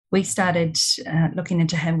we started looking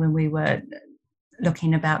into him when we were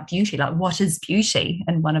looking about beauty, like what is beauty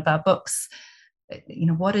in one of our books.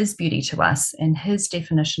 What is beauty to us? And his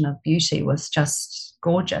definition of beauty was just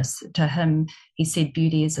gorgeous. To him, he said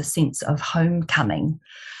beauty is a sense of homecoming.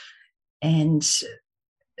 And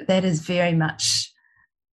that is very much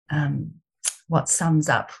what sums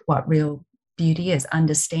up what real beauty is,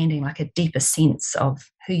 understanding like a deeper sense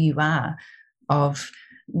of who you are, of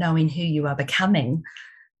knowing who you are becoming,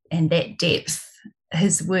 and that depth.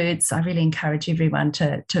 His words, I really encourage everyone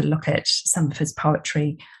to look at some of his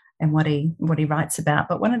poetry and what he writes about.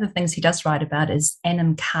 But one of the things he does write about is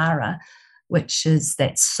Anam Cara, which is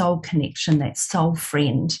that soul connection, that soul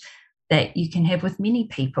friend that you can have with many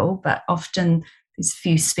people, but often there's a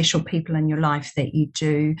few special people in your life that you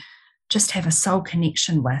do just have a soul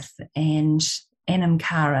connection with. And Anam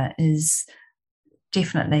Cara is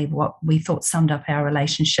definitely what we thought summed up our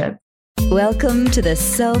relationship. Welcome to the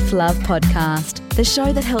Self-Love Podcast, the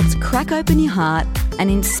show that helps crack open your heart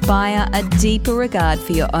and inspire a deeper regard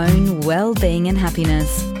for your own well-being and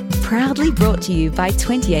happiness. Proudly brought to you by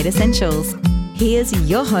 28 Essentials. Here's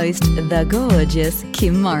your host, the gorgeous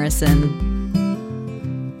Kim Morrison.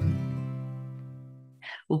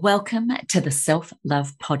 Welcome to the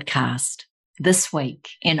Self-Love Podcast. This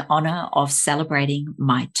week, in honor of celebrating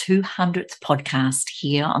my 200th podcast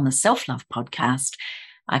here on the Self-Love Podcast,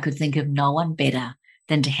 I could think of no one better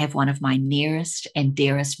than to have one of my nearest and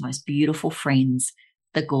dearest, most beautiful friends,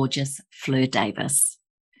 the gorgeous Fleur Davis.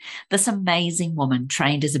 This amazing woman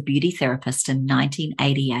trained as a beauty therapist in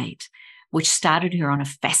 1988, which started her on a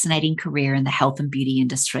fascinating career in the health and beauty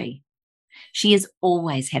industry. She has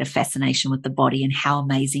always had a fascination with the body and how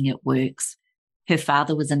amazing it works. Her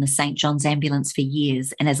father was in the St. John's Ambulance for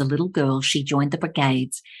years, and as a little girl, she joined the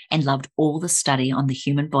brigades and loved all the study on the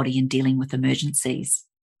human body and dealing with emergencies.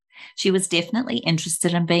 She was definitely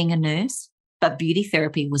interested in being a nurse, but beauty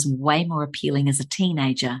therapy was way more appealing as a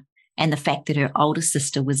teenager, and the fact that her older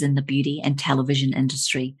sister was in the beauty and television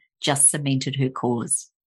industry just cemented her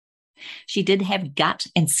cause. She did have gut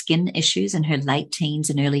and skin issues in her late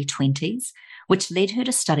teens and early 20s, which led her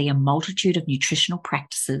to study a multitude of nutritional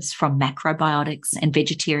practices from macrobiotics and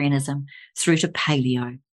vegetarianism through to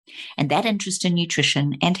paleo. And that interest in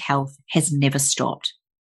nutrition and health has never stopped.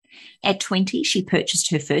 At 20, she purchased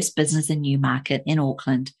her first business in Newmarket in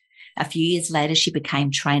Auckland. A few years later, she became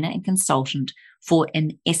trainer and consultant for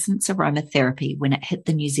In Essence Aromatherapy when it hit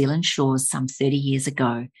the New Zealand shores some 30 years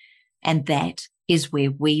ago. And that is where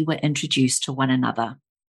we were introduced to one another.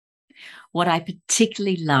 What I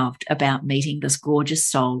particularly loved about meeting this gorgeous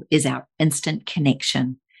soul is our instant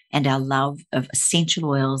connection and our love of essential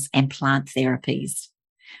oils and plant therapies.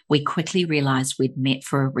 We quickly realized we'd met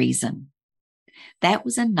for a reason. That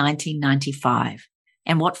was in 1995,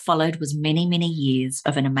 and what followed was many, many years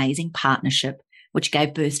of an amazing partnership which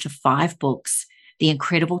gave birth to 5 books, the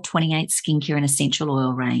incredible 28 skincare and essential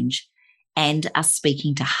oil range, and us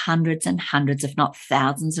speaking to hundreds and hundreds, if not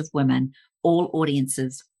thousands of women, all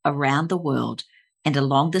audiences around the world. And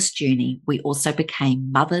along this journey, we also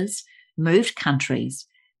became mothers, moved countries,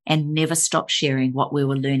 and never stopped sharing what we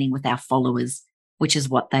were learning with our followers, which is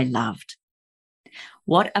what they loved.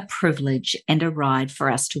 What a privilege and a ride for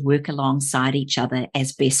us to work alongside each other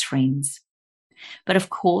as best friends. But of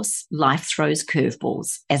course, life throws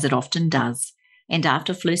curveballs, as it often does, and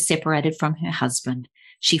after Fleur separated from her husband,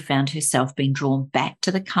 she found herself being drawn back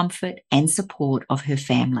to the comfort and support of her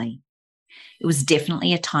family. It was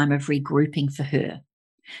definitely a time of regrouping for her.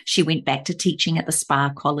 She went back to teaching at the Spa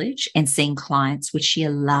College and seeing clients which she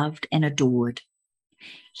loved and adored.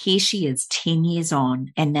 Here she is 10 years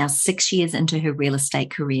on and now 6 years into her real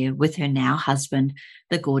estate career with her now husband,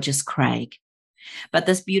 the gorgeous Craig. But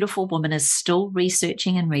this beautiful woman is still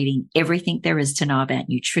researching and reading everything there is to know about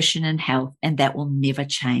nutrition and health, and that will never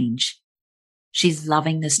change. She's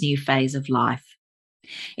loving this new phase of life.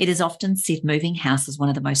 It is often said moving house is one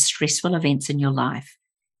of the most stressful events in your life,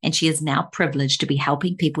 and she is now privileged to be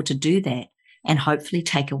helping people to do that and hopefully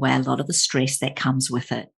take away a lot of the stress that comes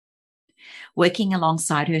with it. Working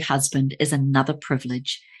alongside her husband is another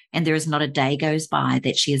privilege, and there is not a day goes by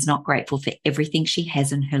that she is not grateful for everything she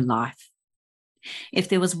has in her life. If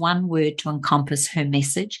there was one word to encompass her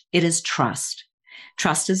message, it is trust.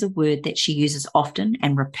 Trust is a word that she uses often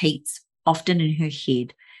and repeats often in her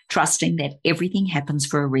head, trusting that everything happens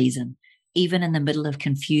for a reason, even in the middle of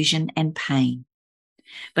confusion and pain.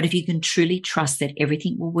 But if you can truly trust that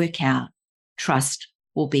everything will work out, trust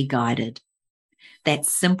will be guided. That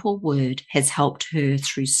simple word has helped her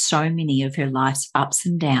through so many of her life's ups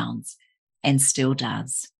and downs, and still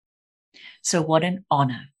does. So what an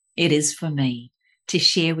honor it is for me to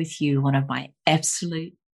share with you one of my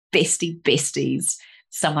absolute besties,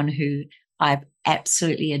 someone who I've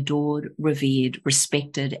absolutely adored, revered,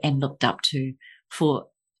 respected, and looked up to for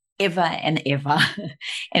ever and ever.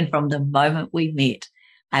 And from the moment we met,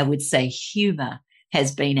 I would say humor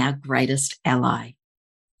has been our greatest ally.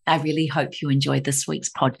 I really hope you enjoyed this week's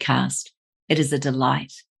podcast. It is a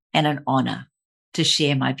delight and an honor to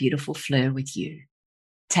share my beautiful Fleur with you.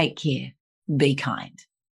 Take care. Be kind.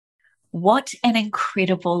 What an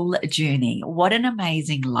incredible journey. What an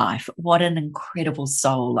amazing life. What an incredible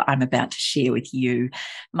soul I'm about to share with you.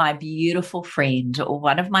 My beautiful friend,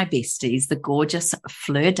 one of my besties, the gorgeous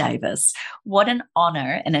Fleur Davis. What an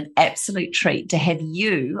honor and an absolute treat to have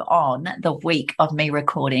you on the week of me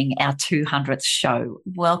recording our 200th show.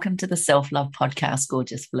 Welcome to the Self-Love Podcast,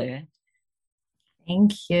 gorgeous Fleur.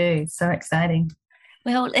 Thank you. So exciting.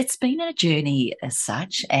 Well, it's been a journey as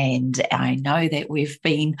such, and I know that we've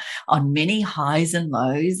been on many highs and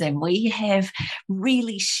lows, and we have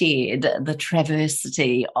really shared the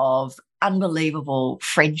traversity of unbelievable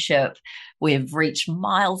friendship. We've reached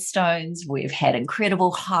milestones. We've had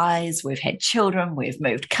incredible highs. We've had children. We've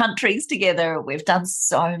moved countries together. We've done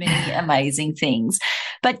so many amazing things.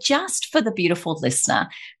 But just for the beautiful listener,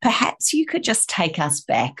 perhaps you could just take us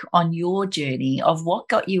back on your journey of what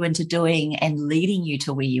got you into doing and leading you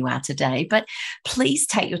to where you are today. But please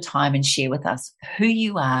take your time and share with us who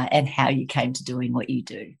you are and how you came to doing what you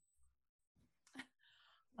do.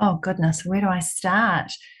 Oh, goodness, where do I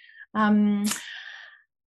start? I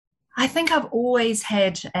think I've always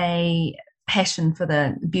had a passion for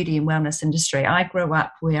the beauty and wellness industry. I grew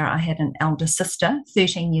up where I had an elder sister,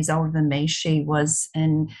 13 years older than me. She was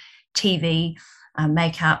in TV,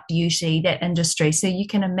 makeup, beauty, that industry. So you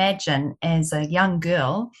can imagine as a young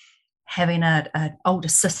girl having an older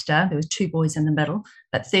sister. There were two boys in the middle,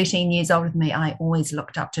 but 13 years older than me, I always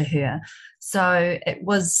looked up to her. So it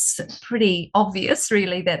was pretty obvious,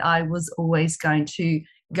 really, that I was always going to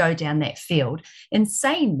go down that field. In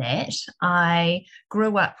saying that, I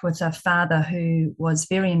grew up with a father who was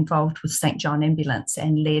very involved with St. John Ambulance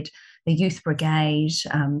and led the youth brigade.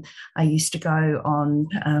 I used to go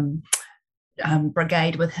on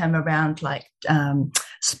brigade with him around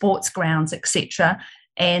sports grounds, etc.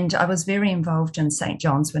 And I was very involved in St.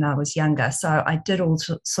 John's when I was younger. So I did all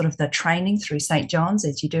sort of the training through St. John's,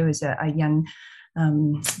 as you do as a young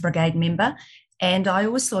brigade member. And I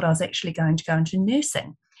always thought I was actually going to go into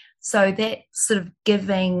nursing. So that sort of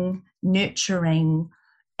giving, nurturing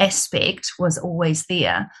aspect was always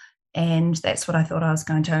there. And that's what I thought I was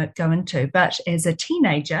going to go into. But as a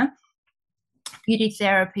teenager, beauty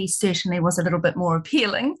therapy certainly was a little bit more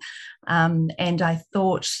appealing. And I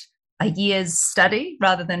thought a year's study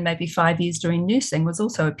rather than maybe 5 years doing nursing was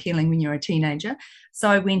also appealing when you're a teenager. So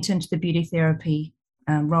I went into the beauty therapy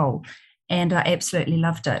role. And I absolutely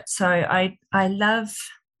loved it. So I love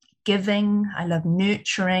giving, I love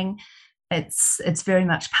nurturing. It's very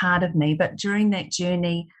much part of me. But during that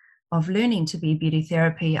journey of learning to be beauty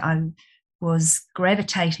therapy, I was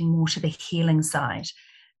gravitating more to the healing side.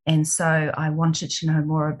 And so I wanted to know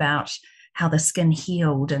more about how the skin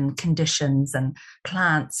healed and conditions and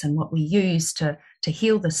plants and what we use to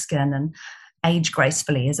heal the skin and age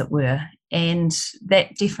gracefully, as it were. And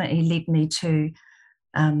that definitely led me to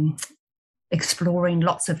exploring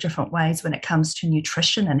lots of different ways when it comes to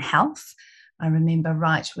nutrition and health. I remember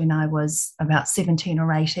right when I was about 17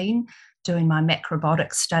 or 18 doing my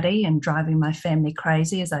macrobiotics study and driving my family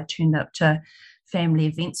crazy as I turned up to family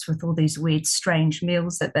events with all these weird, strange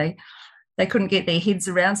meals that they couldn't get their heads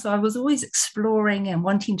around. So I was always exploring and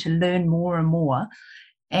wanting to learn more and more.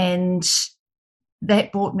 And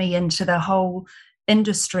that brought me into the whole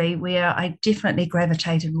industry where I definitely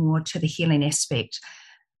gravitated more to the healing aspect.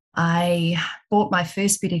 I bought my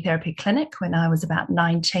first beauty therapy clinic when I was about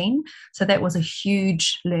 19. So that was a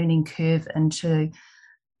huge learning curve into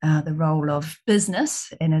the role of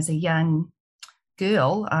business. And as a young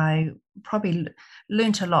girl, I probably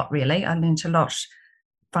learnt a lot, really. I learnt a lot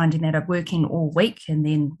finding that I'm working all week and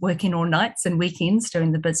then working all nights and weekends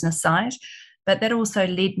doing the business side. But that also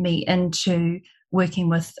led me into working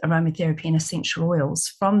with aromatherapy and essential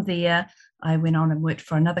oils. From there, I went on and worked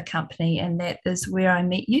for another company, and that is where I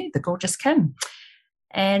met you, the gorgeous Kim.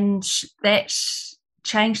 And that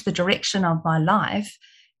changed the direction of my life,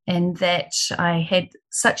 and that I had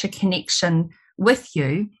such a connection with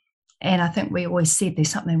you. And I think we always said there's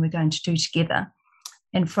something we're going to do together.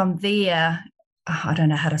 And from there, I don't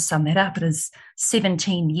know how to sum that up. It is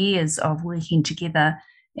 17 years of working together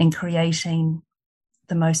and creating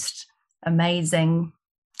the most amazing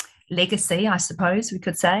legacy, I suppose we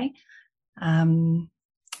could say. And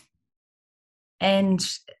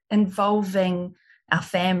involving our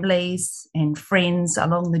families and friends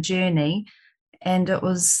along the journey. And it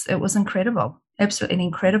was incredible, absolutely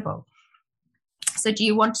incredible. So do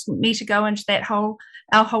you want me to go into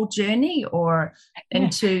our whole journey, or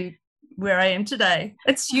into where I am today?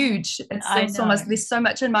 It's huge. It's almost, there's so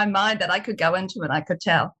much in my mind that I could go into, and I could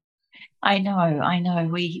tell. I know.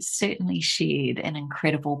 We certainly shared an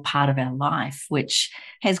incredible part of our life, which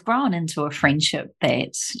has grown into a friendship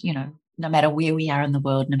that, no matter where we are in the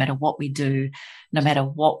world, no matter what we do, no matter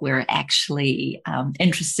what we're actually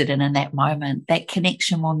interested in that moment, that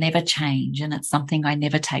connection will never change. And it's something I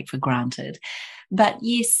never take for granted. But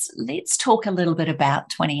yes, let's talk a little bit about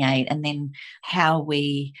 28 and then how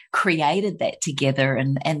we created that together.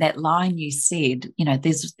 And that line you said,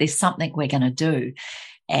 there's something we're going to do.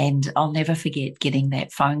 And I'll never forget getting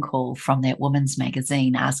that phone call from that women's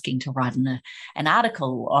magazine asking to write an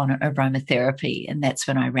article on aromatherapy. And that's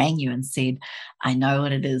when I rang you and said, I know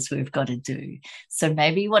what it is we've got to do. So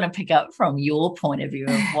maybe you want to pick up from your point of view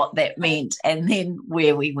of what that meant, and then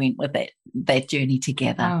where we went with that journey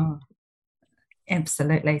together. Oh,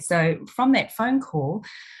 absolutely. So from that phone call,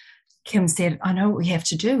 Kim said, I know what we have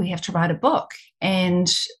to do. We have to write a book. And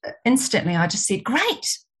instantly I just said,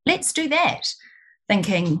 great, let's do that.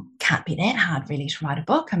 Thinking, can't be that hard really to write a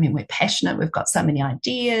book. I mean, we're passionate. We've got so many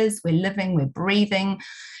ideas. We're living, we're breathing,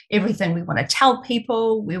 everything we want to tell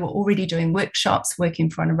people. We were already doing workshops, working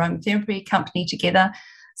for an aromatherapy company together.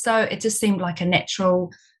 So it just seemed like a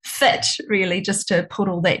natural fit, really, just to put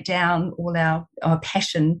all that down, all our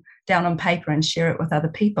passion down on paper and share it with other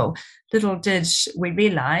people. Little did we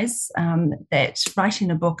realise that writing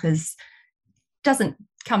a book doesn't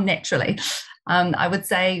come naturally. I would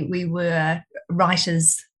say we were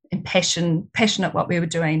writers and passionate what we were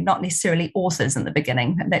doing, not necessarily authors in the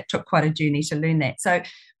beginning. And that took quite a journey to learn that. So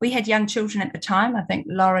we had young children at the time. I think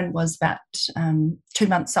Lauren was about 2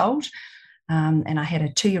 months old. And I had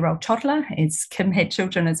a 2-year-old toddler, as Kim had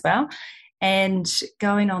children as well. And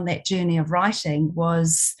going on that journey of writing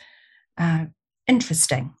was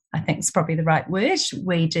interesting, I think is probably the right word.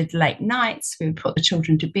 We did late nights. We would put the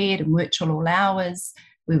children to bed and work till all hours.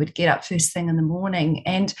 We would get up first thing in the morning,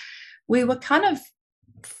 and we were kind of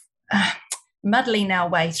muddling our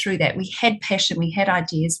way through that. We had passion, we had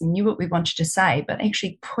ideas, we knew what we wanted to say, but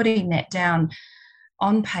actually putting that down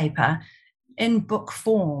on paper in book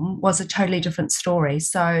form was a totally different story.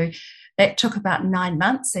 So that took about 9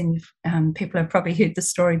 months, and people have probably heard the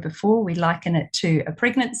story before. We liken it to a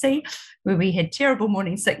pregnancy, where we had terrible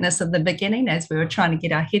morning sickness in the beginning as we were trying to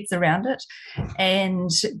get our heads around it.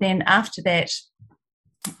 And then after that,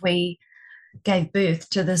 we gave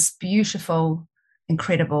birth to this beautiful,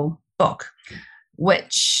 incredible book,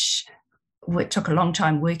 which took a long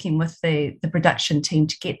time working with the production team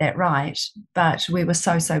to get that right. But we were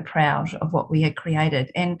so proud of what we had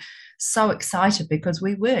created, and so excited because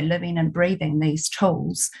we were living and breathing these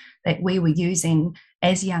tools that we were using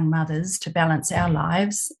as young mothers to balance our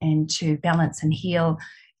lives and to balance and heal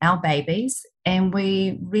our babies. And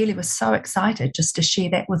we really were so excited just to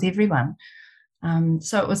share that with everyone.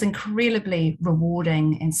 So it was incredibly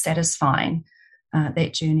rewarding and satisfying,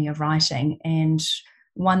 that journey of writing, and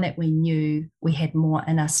one that we knew we had more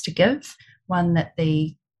in us to give, one that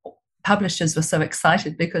the publishers were so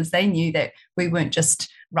excited because they knew that we weren't just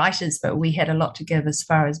writers, but we had a lot to give as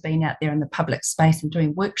far as being out there in the public space and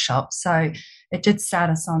doing workshops. So it did start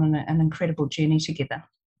us on an incredible journey together.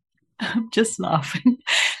 I'm just laughing,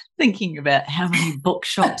 thinking about how many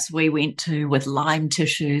bookshops we went to with lime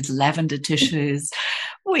tissues, lavender tissues.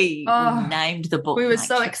 We named the book. We were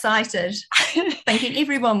so excited, thinking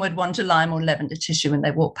everyone would want a lime or lavender tissue when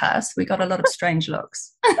they walk past. We got a lot of strange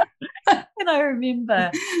looks. And I remember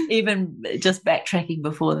even just backtracking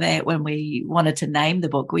before that, when we wanted to name the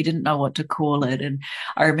book, we didn't know what to call it. And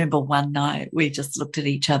I remember one night we just looked at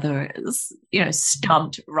each other,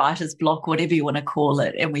 stumped, writer's block, whatever you want to call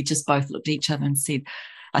it. And we just both looked at each other and said,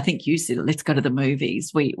 I think you said, let's go to the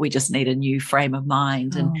movies. We just need a new frame of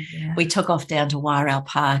mind. And we took off down to Wairau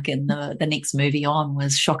Park, and the next movie on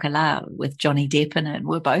was Chocolat with Johnny Depp in it.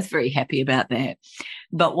 We're both very happy about that.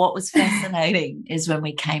 But what was fascinating is when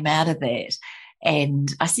we came out of that,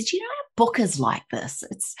 and I said, our book is like this.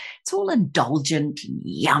 It's all indulgent and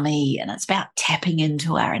yummy, and it's about tapping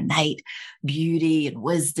into our innate beauty and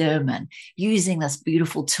wisdom and using this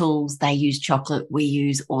beautiful tools. They use chocolate, we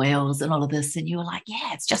use oils and all of this. And you were like,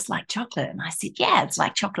 yeah, it's just like chocolate. And I said, yeah, it's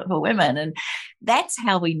like chocolate for women. And that's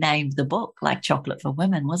how we named the book, Like Chocolate for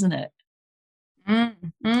Women, wasn't it?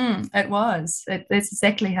 It was. That's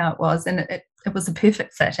exactly how it was. And it was a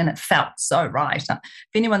perfect fit, and it felt so right. If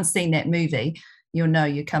anyone's seen that movie, you'll know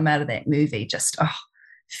you come out of that movie just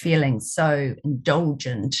feeling so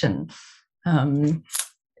indulgent and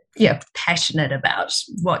passionate about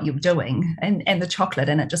what you're doing, and the chocolate,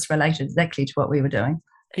 and it just related exactly to what we were doing.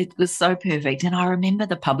 It was so perfect. And I remember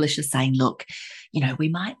the publisher saying, look, we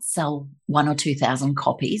might sell 1,000 or 2,000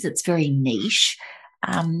 copies. It's very niche.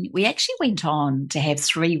 We actually went on to have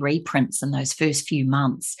 3 reprints in those first few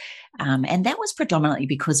months. And that was predominantly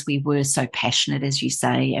because we were so passionate, as you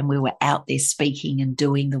say, and we were out there speaking and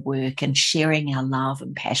doing the work and sharing our love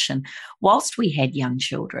and passion whilst we had young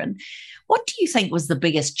children. What do you think was the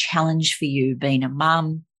biggest challenge for you being a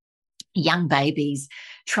mum, young babies,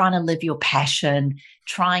 trying to live your passion,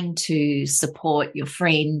 trying to support your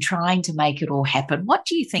friend, trying to make it all happen? What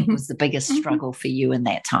do you think was the biggest struggle for you in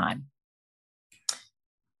that time?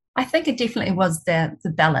 I think it definitely was the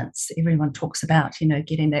balance. Everyone talks about,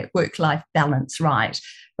 getting that work-life balance right.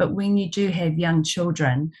 But when you do have young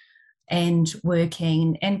children and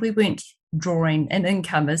working, and we weren't drawing an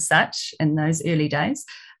income as such in those early days,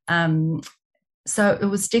 so it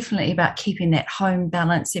was definitely about keeping that home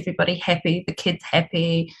balance, everybody happy, the kids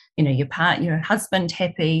happy, your husband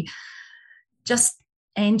happy,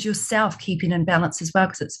 and yourself keeping in balance as well,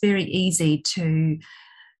 because it's very easy to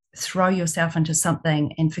throw yourself into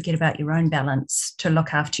something and forget about your own balance to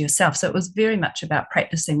look after yourself. So it was very much about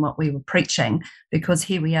practicing what we were preaching, because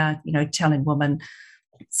here we are, telling women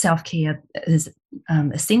self-care is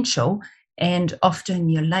essential. And often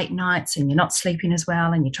you're late nights and you're not sleeping as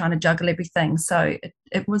well and you're trying to juggle everything. So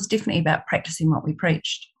it was definitely about practicing what we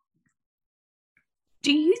preached.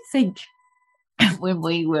 Do you think when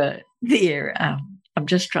we were there, I'm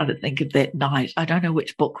just trying to think of that night. I don't know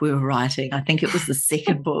which book we were writing. I think it was the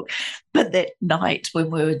second book. But that night when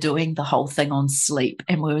we were doing the whole thing on sleep,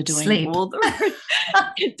 and we were doing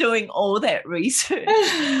doing all that research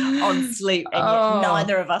on sleep, and yet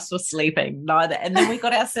neither of us were sleeping, And then we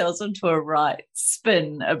got ourselves into a right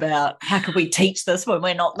spin about how could we teach this when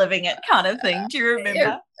we're not living it, kind of thing. Do you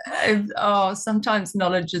remember? Sometimes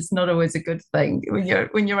knowledge is not always a good thing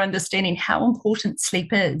when you're understanding how important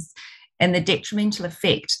sleep is, and the detrimental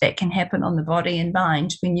effect that can happen on the body and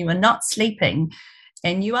mind when you are not sleeping,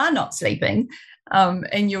 and you are not sleeping,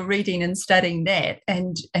 and you're reading and studying that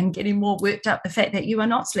and getting more worked up the fact that you are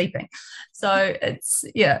not sleeping. So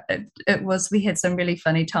we had some really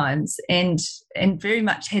funny times, and very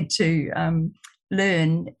much had to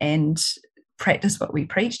learn and practice what we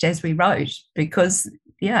preached as we wrote, because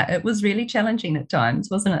it was really challenging at times,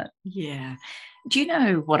 wasn't it? Yeah. Do you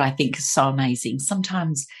know what I think is so amazing?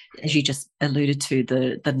 Sometimes, as you just alluded to,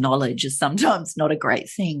 the knowledge is sometimes not a great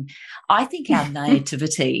thing. I think our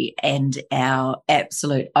naivety and our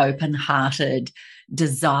absolute open-hearted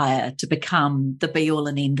desire to become the be-all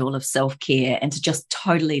and end-all of self-care and to just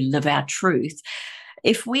totally live our truth,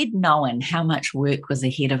 if we'd known how much work was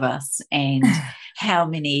ahead of us and how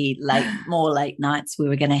many more late nights we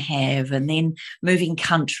were going to have, and then moving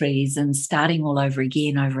countries and starting all over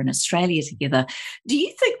again over in Australia together, do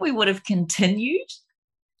you think we would have continued?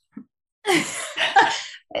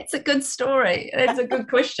 It's a good story. It's a good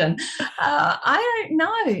question. I don't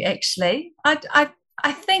know, actually.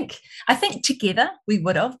 I think together we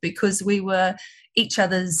would have, because we were each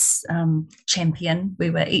other's champion. We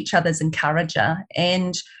were each other's encourager.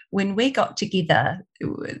 And when we got together,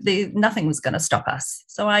 nothing was going to stop us.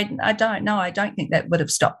 So I don't know. I don't think that would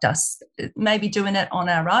have stopped us. Maybe doing it on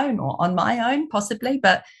our own or on my own, possibly.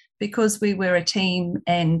 But because we were a team,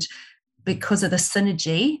 and because of the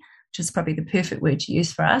synergy, which is probably the perfect word to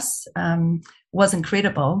use for us, was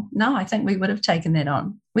incredible. No, I think we would have taken that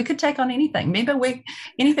on. We could take on anything. Remember,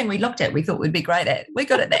 anything we looked at, we thought we'd be great at. We're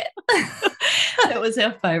good at that. That was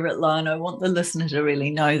our favourite line. I want the listener to really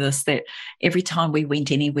know this, that every time we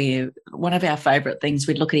went anywhere, one of our favourite things,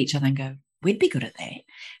 we'd look at each other and go, we'd be good at that.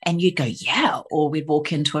 And you'd go, yeah. Or we'd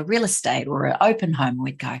walk into a real estate or an open home and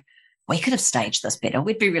we'd go, we could have staged this better.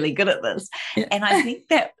 We'd be really good at this. Yeah. And I think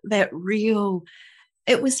that real,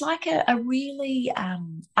 it was like a really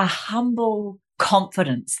a humble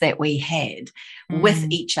confidence that we had with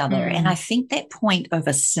each other. And I think that point of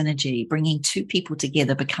a synergy, bringing two people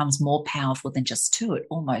together, becomes more powerful than just two. It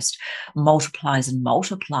almost multiplies and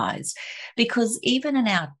multiplies, because even in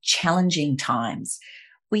our challenging times,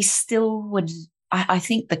 we still would, I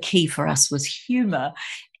think the key for us was humor,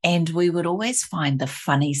 and we would always find the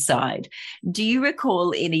funny side. Do you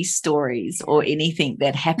recall any stories or anything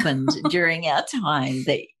that happened during our time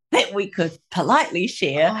that we could politely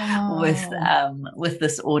share with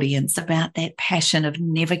this audience about that passion of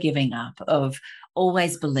never giving up, of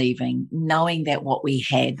always believing, knowing that what we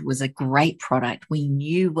had was a great product? We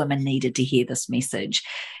knew women needed to hear this message.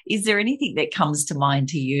 Is there anything that comes to mind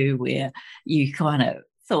to you where you kind of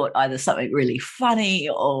thought either something really funny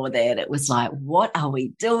or that it was like, what are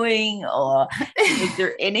we doing? Or is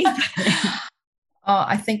there anything? Oh,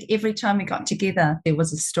 I think every time we got together, there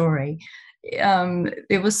was a story.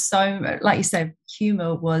 There was so, like you say,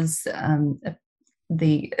 humour was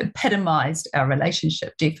the epitomized our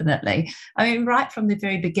relationship, definitely. I mean, right from the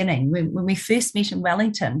very beginning, when we first met in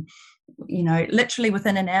Wellington, literally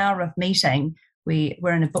within an hour of meeting, we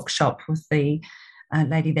were in a bookshop with the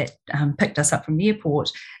lady that picked us up from the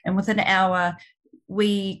airport, and within an hour,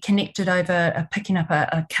 we connected over picking up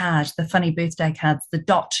a card, the funny birthday cards, the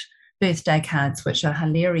dot birthday cards, which are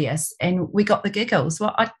hilarious, and we got the giggles.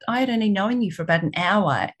 Well, I had only known you for about an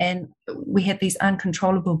hour, and we had these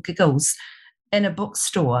uncontrollable giggles in a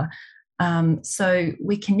bookstore. So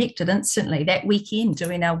we connected instantly that weekend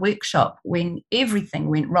doing our workshop when everything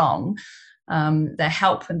went wrong. The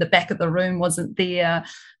help in the back of the room wasn't there.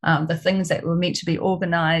 The things that were meant to be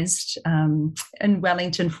organised in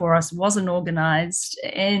Wellington for us wasn't organised.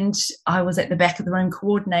 And I was at the back of the room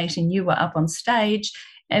coordinating. You were up on stage.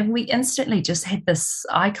 And we instantly just had this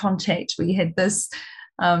eye contact. We had this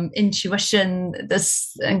intuition,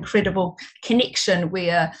 this incredible connection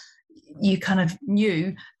where you kind of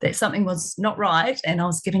knew that something was not right. And I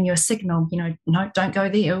was giving you a signal, no, don't go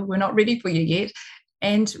there. We're not ready for you yet.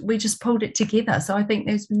 And we just pulled it together. So I think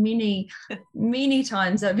there's many, many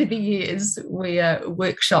times over the years where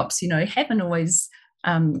workshops, haven't always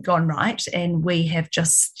gone right. And we have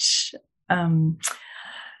just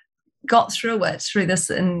got through it through this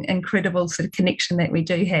incredible sort of connection that we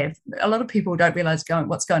do have. A lot of people don't realise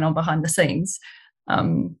what's going on behind the scenes,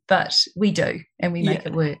 but we do, and we make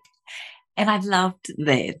it work. And I loved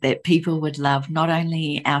that people would love not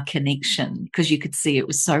only our connection, because you could see it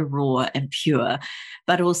was so raw and pure,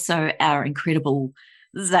 but also our incredible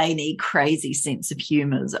zany, crazy sense of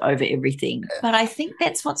humours over everything. But I think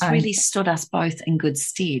that's what's really stood us both in good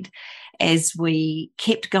stead as we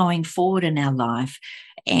kept going forward in our life.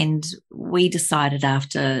 And we decided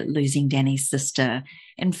after losing Danny's sister,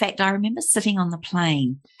 in fact, I remember sitting on the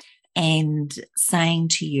plane and saying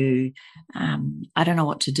to you, I don't know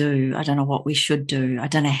what to do. I don't know what we should do. I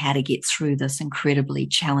don't know how to get through this incredibly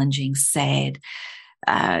challenging, sad,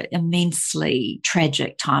 immensely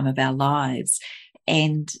tragic time of our lives.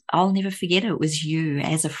 And I'll never forget it. It was you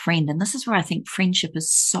as a friend. And this is where I think friendship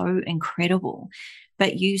is so incredible.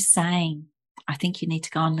 But you saying, I think you need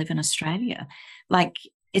to go and live in Australia. Like,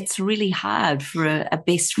 it's really hard for a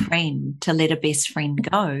best friend to let a best friend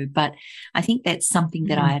go. But I think that's something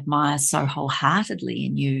that I admire so wholeheartedly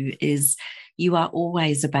in you, is you are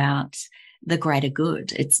always about the greater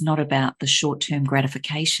good. It's not about the short-term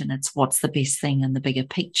gratification. It's what's the best thing in the bigger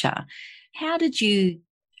picture. How did you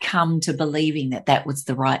come to believing that that was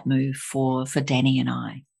the right move for Danny and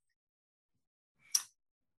I?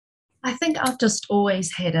 I think I've just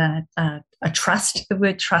always had a trust. The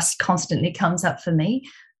word trust constantly comes up for me.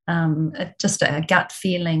 Just a gut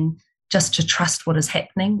feeling, just to trust what is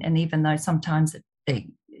happening. And even though sometimes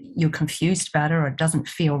you're confused about it or it doesn't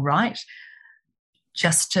feel right,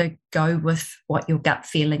 just to go with what your gut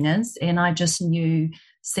feeling is. And I just knew,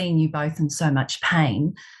 seeing you both in so much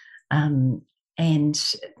pain, and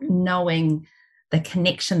knowing the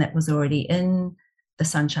connection that was already in the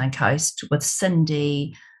Sunshine Coast with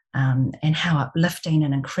Cindy, and how uplifting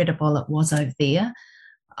and incredible it was over there,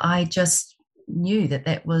 I just knew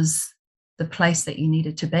that was the place that you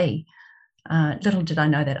needed to be. Little did I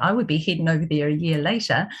know that I would be heading over there a year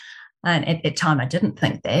later, and at that time I didn't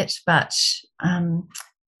think that. But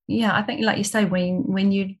I think, like you say,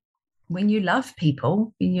 when you love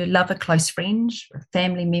people, when you love a close friend, a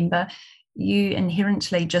family member, you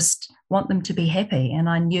inherently just want them to be happy. And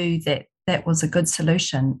I knew that was a good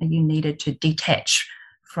solution. You needed to detach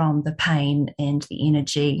from the pain and the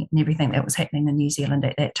energy and everything that was happening in New Zealand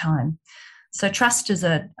at that time. So trust is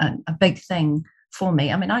a big thing for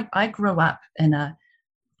me. I mean, I grew up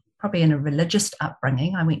probably in a religious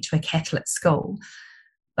upbringing. I went to a Catholic school,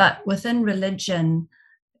 but within religion,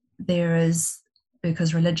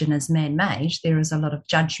 because religion is man-made, there is a lot of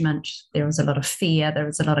judgment, there is a lot of fear, there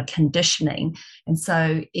is a lot of conditioning. And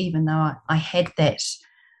so even though I had that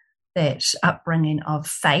upbringing of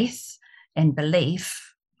faith and belief,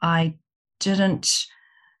 I didn't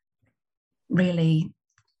really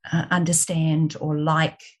understand or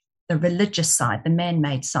like the religious side, the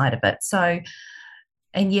man-made side of it. So,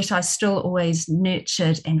 and yet I still always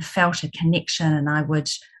nurtured and felt a connection, and I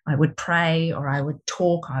would pray, or I would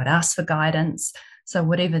talk, I would ask for guidance. So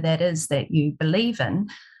whatever that is that you believe in,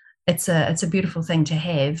 it's a beautiful thing to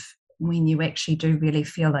have when you actually do really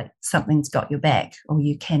feel like something's got your back, or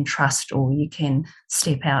you can trust, or you can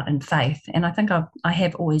step out in faith. And I think I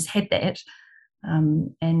have always had that,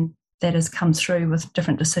 And that has come through with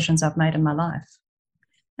different decisions I've made in my life.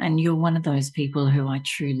 And you're one of those people who I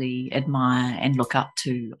truly admire and look up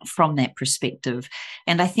to from that perspective.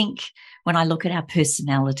 And I think when I look at our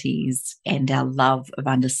personalities and our love of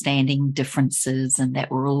understanding differences and that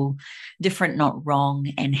we're all different, not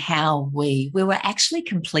wrong, and how we were actually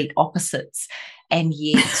complete opposites. And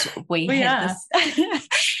yet we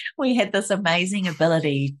had this amazing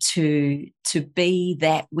ability to be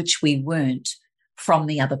that which we weren't from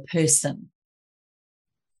the other person.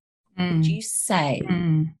 Would you say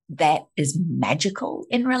that is magical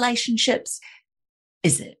in relationships?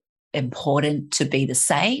 Is it important to be the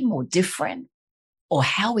same or different? Or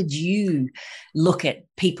how would you look at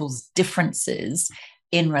people's differences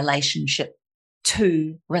in relationship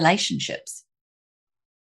to relationships?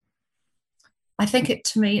 I think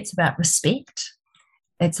to me, it's about respect.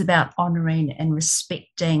 It's about honouring and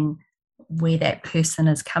respecting where that person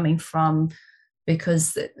is coming from,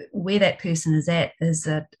 because where that person is at is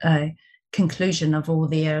a conclusion of all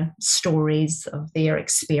their stories, of their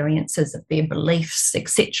experiences, of their beliefs,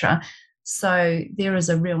 etc. So there is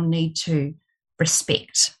a real need to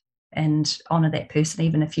respect and honour that person,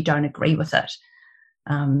 even if you don't agree with it.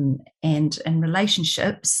 And in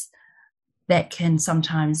relationships, that can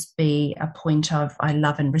sometimes be a point of, I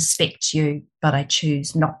love and respect you, but I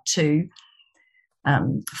choose not to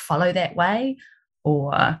follow that way,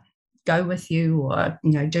 or go with you, or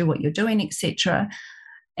do what you're doing, etc.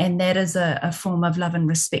 And that is a form of love and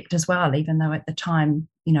respect as well, even though at the time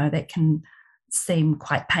that can seem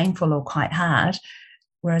quite painful or quite hard.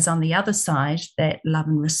 Whereas on the other side, that love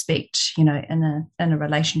and respect in a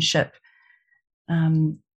relationship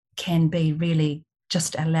can be really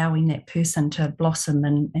just allowing that person to blossom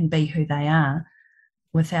and be who they are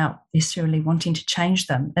without necessarily wanting to change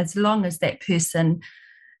them, as long as that person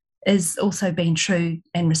is also being true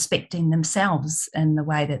and respecting themselves in the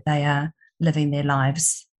way that they are living their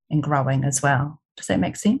lives and growing as well. Does that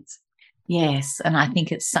make sense? Yes, and I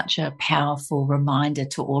think it's such a powerful reminder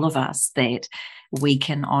to all of us that we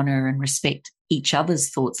can honour and respect each other's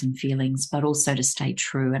thoughts and feelings, but also to stay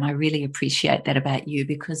true. And I really appreciate that about you,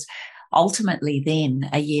 because ultimately then,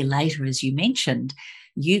 a year later, as you mentioned,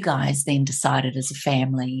 you guys then decided as a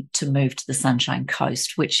family to move to the Sunshine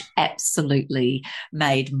Coast, which absolutely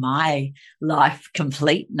made my life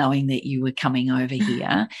complete, knowing that you were coming over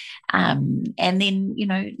here. And then,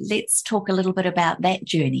 let's talk a little bit about that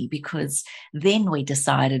journey, because then we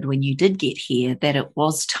decided when you did get here that it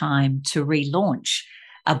was time to relaunch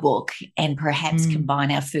a book and perhaps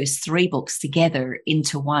combine our first 3 books together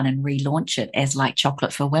into one and relaunch it as Like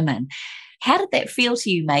Chocolate for Women. How did that feel to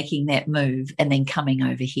you, making that move and then coming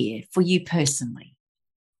over here for you personally?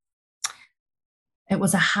 It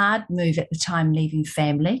was a hard move at the time, leaving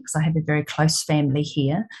family, because I have a very close family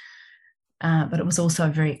here. But it was also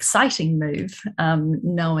a very exciting move,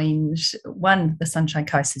 knowing, one, the Sunshine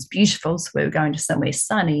Coast is beautiful, so we were going to somewhere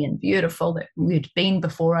sunny and beautiful that we'd been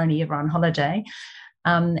before, only ever on holiday,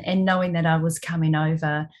 and knowing that I was coming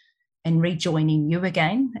over and rejoining you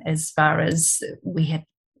again, as far as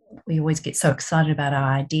we always get so excited about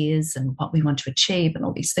our ideas and what we want to achieve and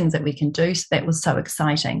all these things that we can do. So that was so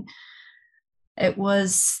exciting. It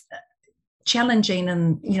was challenging,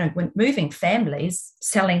 and when moving families,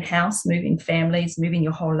 selling house, moving families, moving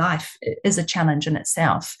your whole life is a challenge in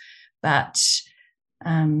itself. But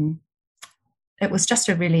it was just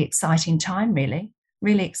a really exciting time,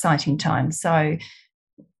 really exciting time. So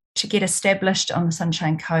to get established on the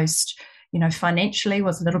Sunshine Coast, financially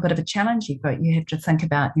was a little bit of a challenge. You have to think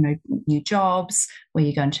about, new jobs, where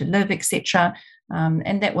you're going to live, etc.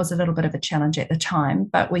 And that was a little bit of a challenge at the time,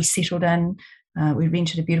 but we settled in. We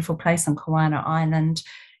rented a beautiful place on Kawana Island,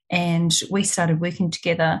 and we started working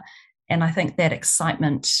together. And I think that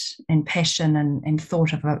excitement and passion and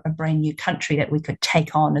thought of a brand new country that we could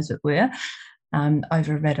take on, as it were,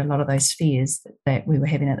 overrid a lot of those fears that we were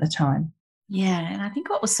having at the time. Yeah, and I think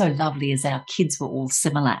what was so lovely is our kids were all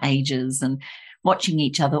similar ages, and watching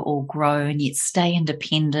each other all grow and yet stay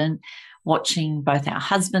independent, watching both our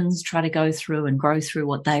husbands try to go through and grow through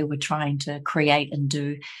what they were trying to create and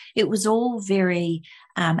do. It was all very,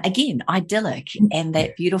 again, idyllic, and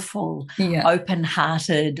that beautiful,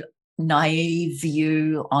 open-hearted, naive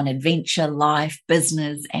view on adventure, life,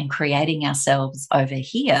 business, and creating ourselves over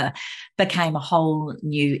here. became a whole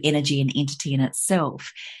new energy and entity in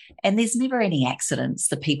itself. And there's never any accidents,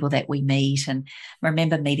 the people that we meet. And I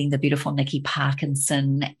remember meeting the beautiful Nikki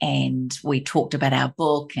Parkinson, and we talked about our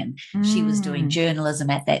book, and she was doing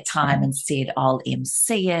journalism at that time and said, I'll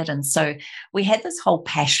MC it. And so we had this whole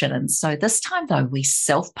passion. And so this time, though, we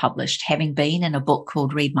self-published, having been in a book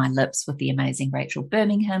called Read My Lips with the amazing Rachel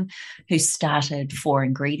Birmingham, who started 4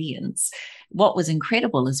 Ingredients. What was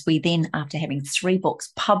incredible is we then, after having 3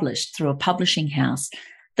 books published through a publishing house,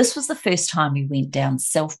 this was the first time we went down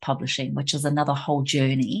self-publishing, which is another whole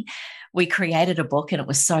journey. We created a book, and it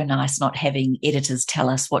was so nice not having editors tell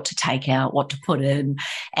us what to take out, what to put in,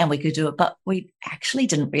 and we could do it. But we actually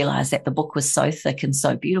didn't realize that the book was so thick and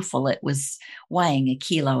so beautiful. It was weighing 1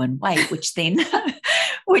 kilo in weight, which then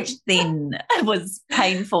was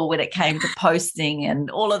painful when it came to posting and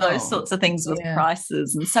all of those sorts of things with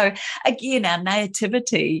prices. And so, again, our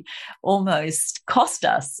naivety almost cost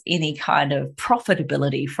us any kind of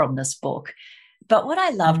profitability from this book. But what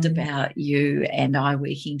I loved about you and I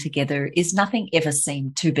working together is nothing ever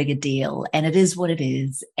seemed too big a deal, and it is what it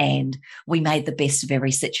is, and we made the best of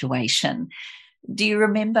every situation. Do you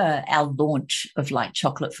remember our launch of Like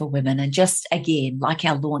Chocolate for Women? And just, again, like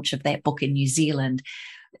our launch of that book in New Zealand,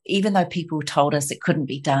 even though people told us it couldn't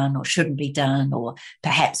be done or shouldn't be done or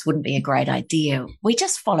perhaps wouldn't be a great idea, we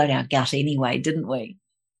just followed our gut anyway, didn't we?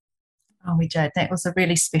 Oh, we did. That was a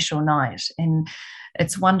really special night. And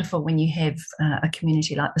it's wonderful when you have a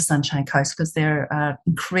community like the Sunshine Coast, because there are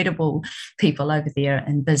incredible people over there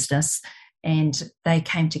in business, and they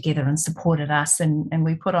came together and supported us. And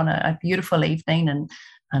we put on a beautiful evening,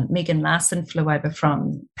 and Megan Larson flew over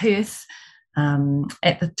from Perth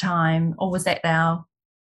at the time, or was that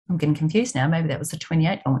I'm getting confused now, maybe that was the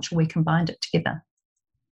 28 launch, we combined it together.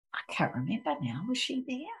 I can't remember now. Was she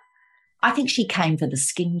there? I think she came for the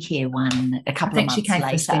skincare one a couple of months later. I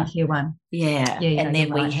think she came for the skincare one. Yeah. And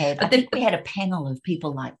then we had, I think we had a panel of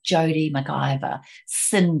people like Jodie MacGyver,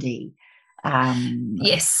 Cindy.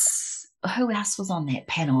 Yes. Who else was on that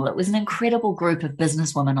panel? It was an incredible group of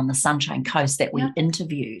businesswomen on the Sunshine Coast that we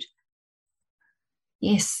interviewed.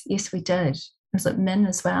 Yes, we did. Was it Min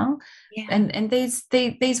as well? Yeah. And these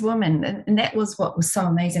women, and that was what was so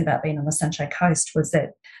amazing about being on the Sunshine Coast, was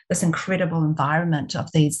that this incredible environment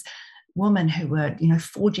of these women who were,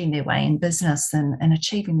 forging their way in business and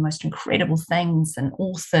achieving the most incredible things, and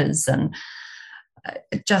authors, and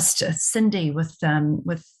just Cindy with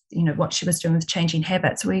what she was doing with Changing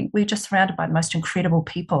Habits. We were just surrounded by the most incredible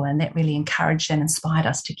people, and that really encouraged and inspired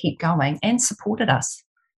us to keep going and supported us.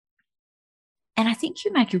 And I think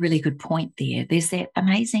you make a really good point there. There's that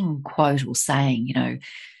amazing quote or saying,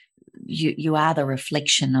 you are the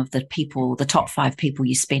reflection of the people, the top 5 people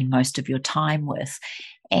you spend most of your time with.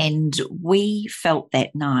 And we felt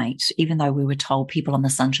that night, even though we were told people on the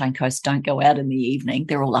Sunshine Coast don't go out in the evening,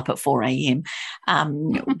 they're all up at 4 a.m.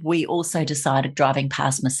 We also decided, driving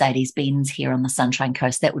past Mercedes-Benz here on the Sunshine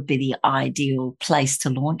Coast, that would be the ideal place to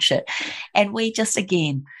launch it. And we just,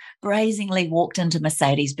 again, brazenly walked into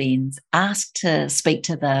Mercedes-Benz, asked to speak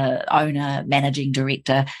to the owner, managing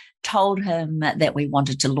director, told him that we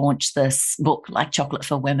wanted to launch this book, Like Chocolate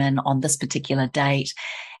for Women, on this particular date.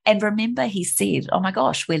 And remember, he said, oh my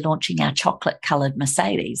gosh, we're launching our chocolate-coloured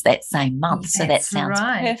Mercedes that same month. So that sounds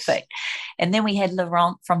perfect. And then we had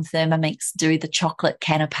Laurent from Thermomix do the chocolate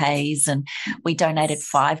canapes, and we donated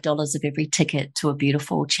 $5 of every ticket to a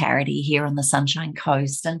beautiful charity here on the Sunshine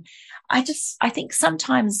Coast. And I think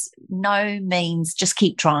sometimes no means just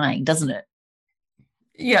keep trying, doesn't it?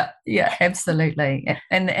 Yeah, absolutely.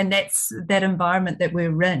 And that's that environment that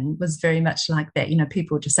we're in was very much like that.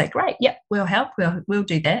 People just say, great, we'll help, we'll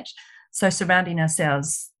do that. So surrounding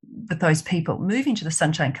ourselves with those people, moving to the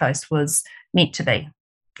Sunshine Coast was meant to be,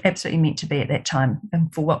 absolutely meant to be at that time,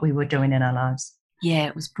 and for what we were doing in our lives. Yeah,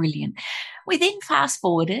 it was brilliant. We then fast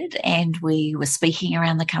forwarded, and we were speaking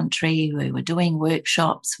around the country. We were doing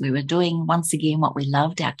workshops. We were doing, once again, what we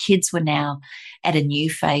loved. Our kids were now at a new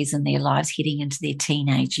phase in their lives, heading into their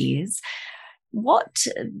teenage years.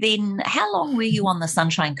 How long were you on the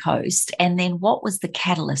Sunshine Coast? And then what was the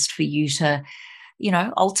catalyst for you to,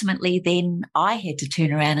 ultimately then I had to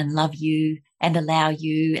turn around and love you and allow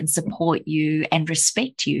you and support you and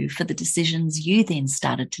respect you for the decisions you then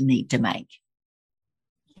started to need to make?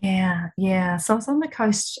 Yeah. So I was on the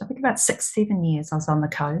coast, I think about 6-7 years I was on the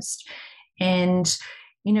coast. And,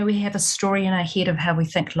 we have a story in our head of how we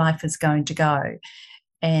think life is going to go.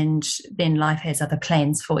 And then life has other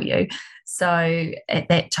plans for you. So at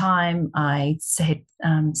that time, I had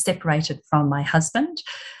separated from my husband,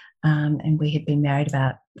 and we had been married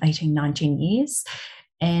about 18, 19 years.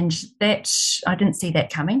 And that, I didn't see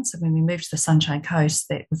that coming. So when we moved to the Sunshine Coast,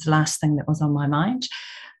 that was the last thing that was on my mind.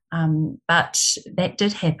 But that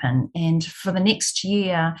did happen. And for the next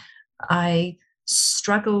year, I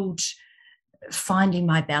struggled finding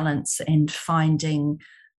my balance and finding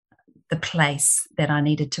the place that I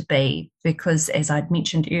needed to be, because as I'd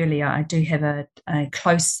mentioned earlier, I do have a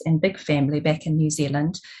close and big family back in New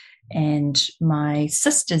Zealand, and my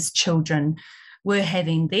sister's children were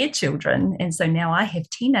having their children. And so now I have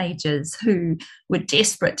teenagers who were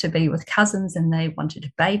desperate to be with cousins, and they wanted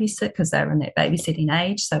to babysit because they were in that babysitting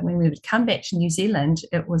age. So when we would come back to New Zealand,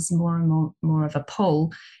 it was more and more of a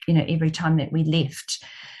pull, every time that we left.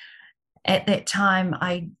 At that time,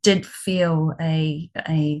 I did feel I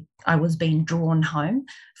was being drawn home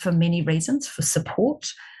for many reasons, for support,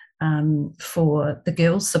 for the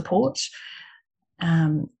girls' support.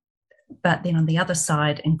 But then on the other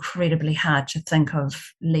side, incredibly hard to think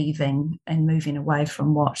of leaving and moving away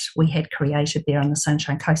from what we had created there on the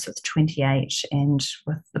Sunshine Coast with 28 and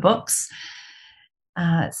with the books.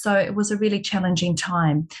 So it was a really challenging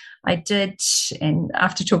time. I did, and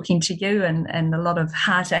after talking to you and a lot of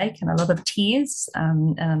heartache and a lot of tears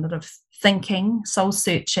and a lot of thinking, soul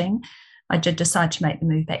searching, I did decide to make the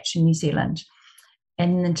move back to New Zealand.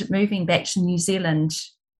 And moving back to New Zealand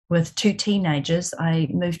with 2 teenagers, I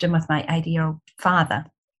moved in with my 80-year-old father.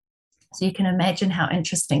 So you can imagine how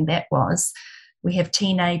interesting that was. We have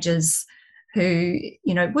teenagers who,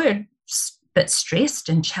 were a bit stressed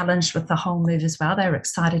and challenged with the whole move as well. They were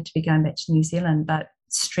excited to be going back to New Zealand, but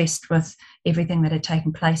stressed with everything that had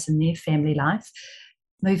taken place in their family life.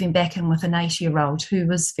 Moving back in with an 80-year-old who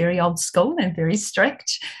was very old school and very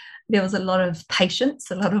strict. There was a lot of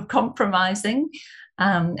patience, a lot of compromising,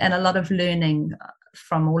 and a lot of learning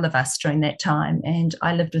from all of us during that time. And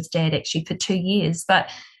I lived with Dad actually for 2 years, but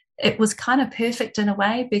it was kind of perfect in a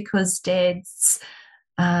way, because Dad's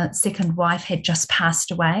second wife had just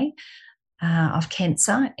passed away of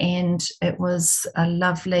cancer, and it was a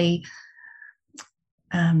lovely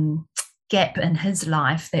gap in his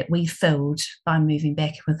life that we filled by moving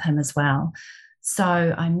back with him as well.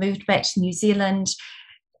 So I moved back to New Zealand,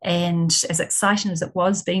 and as exciting as it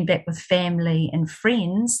was being back with family and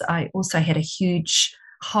friends, I also had a huge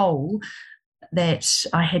hole that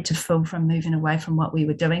I had to fill from moving away from what we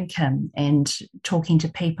were doing, Kim, and talking to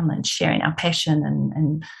people and sharing our passion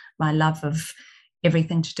and my love of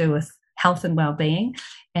everything to do with health and well-being.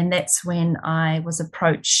 And that's when I was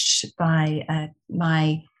approached by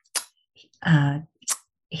my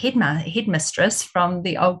headmistress from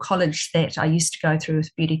the old college that I used to go through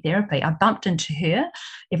with beauty therapy. I bumped into her.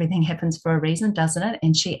 Everything happens for a reason, doesn't it?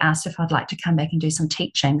 And she asked if I'd like to come back and do some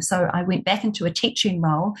teaching. So I went back into a teaching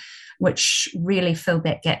role, which really filled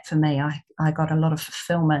that gap for me. I got a lot of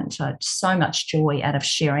fulfillment, so much joy out of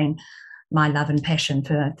sharing my love and passion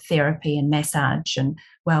for therapy and massage and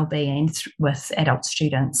well-being with adult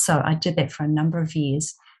students. So I did that for a number of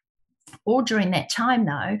years. All during that time,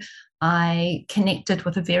 though, I connected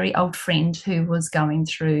with a very old friend who was going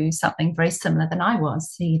through something very similar than I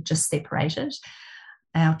was. He had just separated.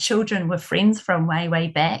 Our children were friends from way, way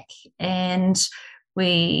back, and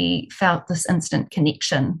we felt this instant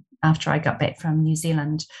connection after I got back from New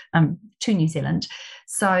Zealand to New Zealand.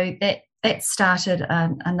 So that started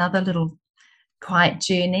another little quiet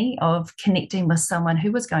journey of connecting with someone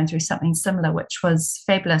who was going through something similar, which was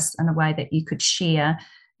fabulous in a way that you could share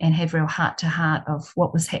and have real heart-to-heart of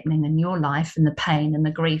what was happening in your life and the pain and the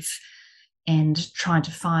grief, and trying to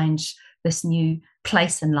find this new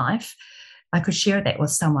place in life. I could share that with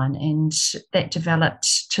someone, and that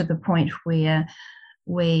developed to the point where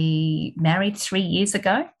we married 3 years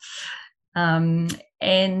ago. And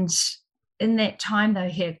in that time, though,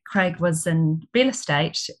 Craig was in real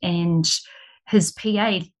estate, and his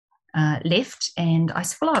PA left, and I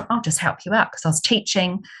said, well, I'll just help you out, because I was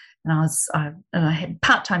teaching, and I had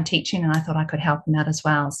part-time teaching, and I thought I could help him out as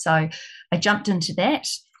well. So I jumped into that,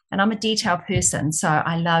 and I'm a detail person, so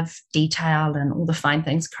I love detail and all the fine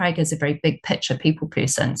things. Craig is a very big picture people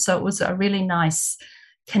person, so it was a really nice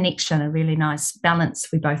connection, a really nice balance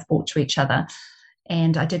we both brought to each other.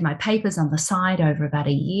 And I did my papers on the side over about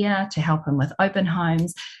a year to help him with open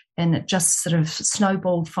homes, and it just sort of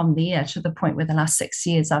snowballed from there to the point where the last 6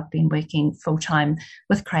 years I've been working full-time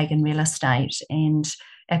with Craig in real estate and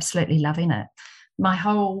absolutely loving it. My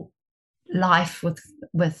whole life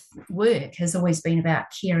with work has always been about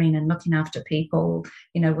caring and looking after people,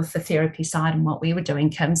 with the therapy side and what we were doing,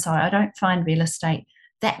 Kim. So I don't find real estate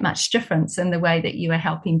that much difference in the way that you are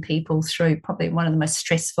helping people through probably one of the most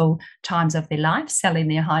stressful times of their life, selling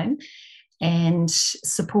their home, and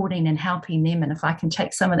supporting and helping them. And if I can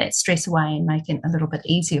take some of that stress away and make it a little bit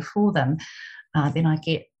easier for them, then I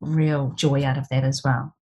get real joy out of that as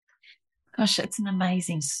well. Gosh, it's an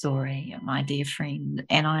amazing story, my dear friend.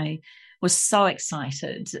 And I was so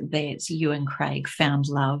excited that you and Craig found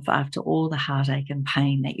love after all the heartache and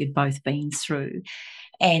pain that you'd both been through,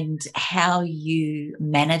 and how you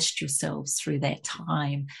managed yourselves through that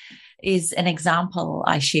time is an example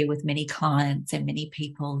I share with many clients and many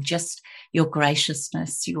people. Just your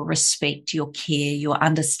graciousness, your respect, your care, your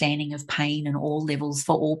understanding of pain in all levels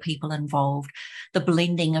for all people involved, the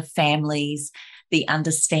blending of families, the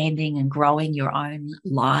understanding and growing your own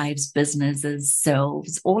lives, businesses,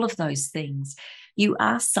 selves, all of those things. You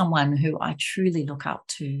are someone who I truly look up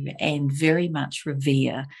to and very much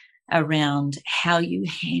revere around how you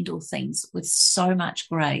handle things with so much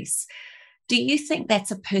grace. Do you think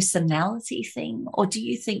that's a personality thing, or do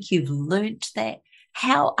you think you've learnt that?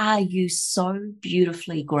 How are you so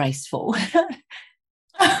beautifully graceful?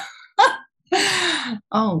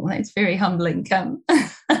 Oh, that's very humbling, Kim.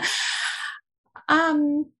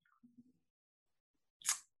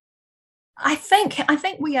 I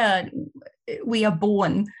think we are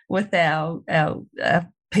born with our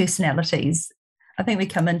personalities. I think we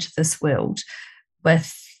come into this world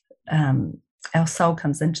with our soul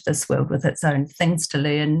comes into this world with its own things to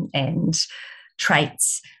learn and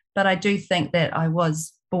traits. But I do think that I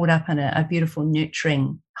was brought up in a beautiful,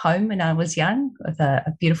 nurturing home when I was young with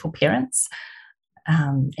a beautiful parents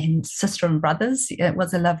and sister and brothers. It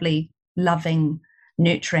was a lovely, loving,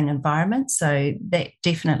 nurturing environment. So that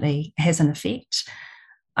definitely has an effect.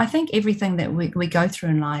 I think everything that we go through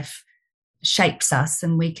in life shapes us,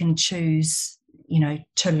 and we can choose,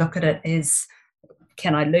 to look at it as,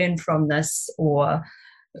 can I learn from this, or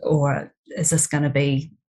is this going to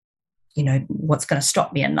be, what's going to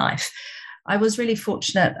stop me in life? I was really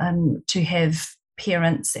fortunate to have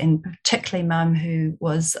parents, and particularly Mum, who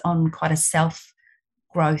was on quite a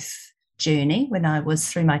self-growth journey when I was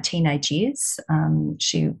through my teenage years.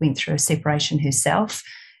 She went through a separation herself,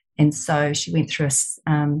 and so she went through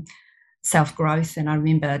a self-growth. And I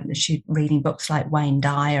remember she reading books like Wayne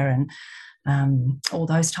Dyer and all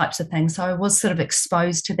those types of things. So I was sort of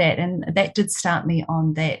exposed to that, and that did start me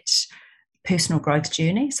on that personal growth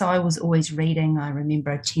journey. So I was always reading. I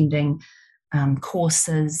remember attending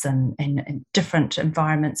courses and different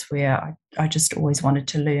environments where I just always wanted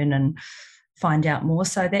to learn and find out more.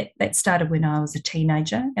 So that started when I was a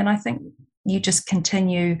teenager. And I think you just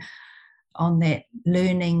continue on that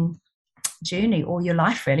learning journey all your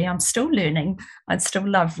life, really. I'm still learning. I still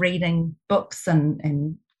love reading books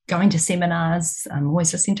and going to seminars. I'm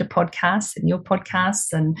always listening to podcasts and your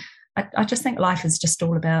podcasts. And I just think life is just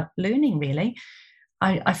all about learning, really.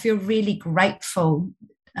 I feel really grateful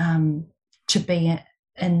to be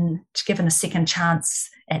given a second chance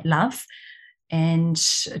at love, and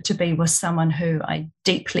to be with someone who I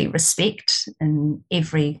deeply respect in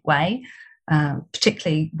every way,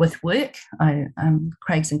 particularly with work.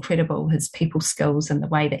 Craig's incredible, his people skills and the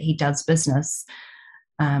way that he does business.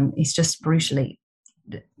 He's just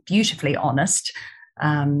beautifully honest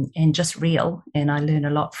and just real. And I learn a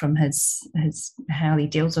lot from his how he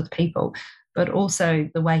deals with people, but also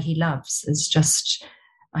the way he loves is just,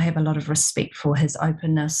 I have a lot of respect for his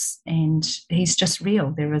openness, and he's just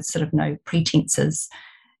real. There are sort of no pretenses.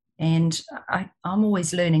 And I'm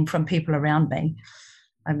always learning from people around me.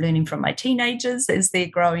 I'm learning from my teenagers as they're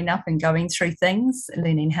growing up and going through things,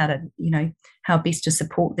 learning how best to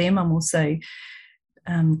support them. I'm also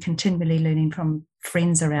continually learning from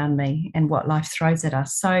friends around me and what life throws at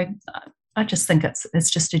us. So I just think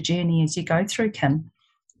it's just a journey as you go through, Kim.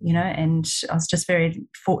 And I was just very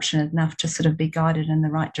fortunate enough to sort of be guided in the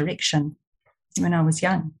right direction when I was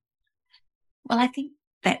young. Well, I think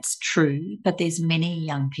that's true, but there's many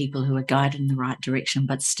young people who are guided in the right direction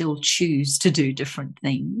but still choose to do different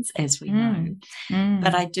things, as we know.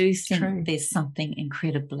 But I do think there's something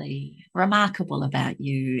incredibly remarkable about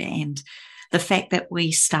you, and the fact that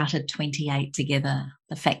we started 28 together,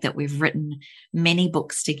 the fact that we've written many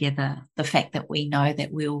books together, the fact that we know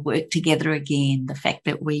that we'll work together again, the fact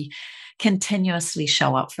that we continuously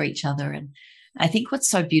show up for each other. And I think what's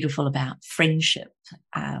so beautiful about friendship,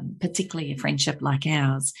 particularly a friendship like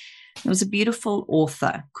ours, there was a beautiful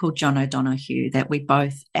author called John O'Donoghue that we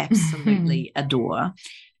both absolutely adore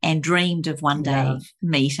and dreamed of one day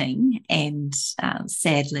meeting. And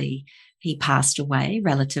sadly, he passed away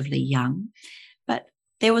relatively young. But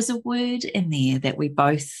there was a word in there that we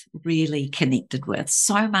both really connected with,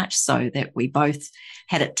 so much so that we both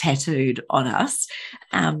had it tattooed on us.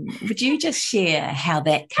 Would you just share how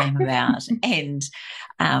that came about and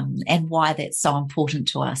why that's so important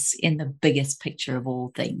to us in the biggest picture of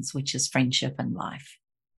all things, which is friendship and life?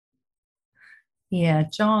 Yeah,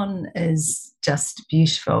 John is just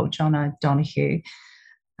beautiful. John O'Donoghue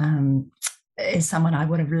is someone I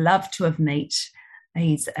would have loved to have met.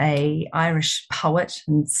 He's an Irish poet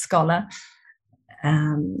and scholar,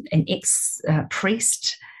 an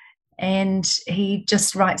ex-priest, and he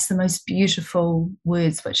just writes the most beautiful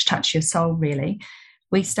words which touch your soul, really.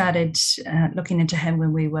 We started looking into him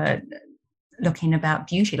when we were looking about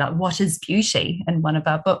beauty, like what is beauty in one of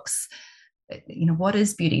our books. What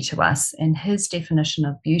is beauty to us? And his definition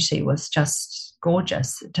of beauty was just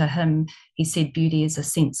gorgeous. To him, he said beauty is a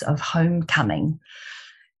sense of homecoming.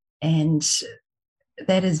 And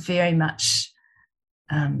that is very much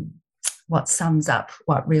what sums up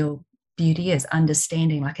what real beauty is,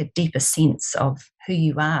 understanding like a deeper sense of who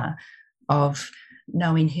you are, of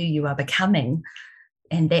knowing who you are becoming,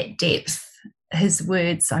 and that depth. His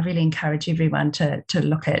words, I really encourage everyone to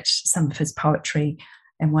look at some of his poetry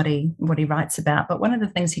and what he writes about. But one of the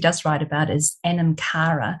things he does write about is Anam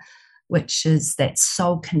Cara, which is that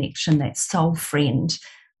soul connection, that soul friend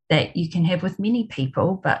that you can have with many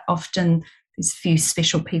people, but often there's a few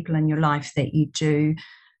special people in your life that you do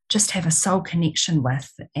just have a soul connection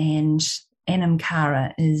with. And Anam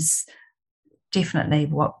Cara is definitely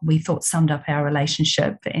what we thought summed up our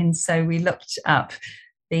relationship. And so we looked up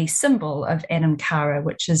the symbol of Anam Cara,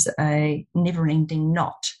 which is a never-ending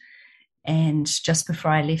knot. And just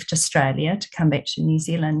before I left Australia to come back to New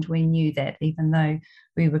Zealand, we knew that even though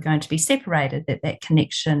we were going to be separated, that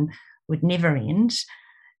connection would never end.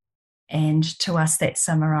 And to us, that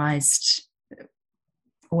summarised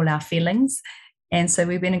all our feelings. And so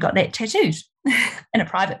we went and got that tattooed in a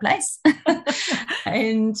private place.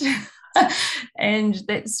 and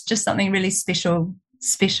that's just something really special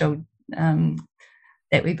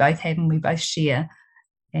that we both have and we both share.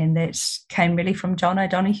 And that came really from John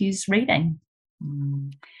O'Donoghue's reading.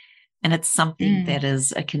 And it's something that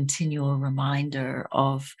is a continual reminder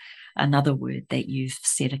of another word that you've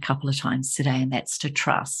said a couple of times today, and that's to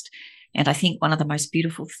trust. And I think one of the most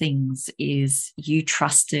beautiful things is you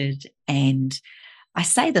trusted, and I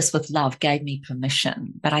say this with love, gave me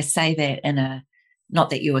permission, but I say that in a, not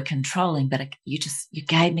that you were controlling, but you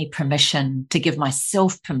gave me permission to give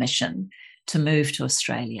myself permission to move to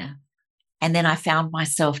Australia. And then I found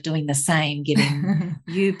myself doing the same, giving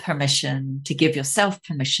you permission to give yourself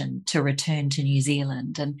permission to return to New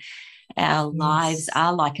Zealand. And our lives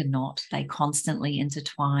are like a knot. They constantly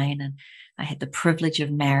intertwine. And I had the privilege of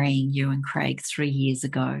marrying you and Craig 3 years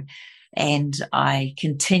ago. And I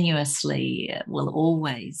continuously will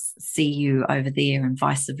always see you over there and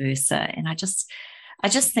vice versa. And I just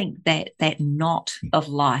think that knot of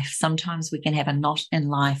life, sometimes we can have a knot in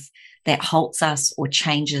life that halts us or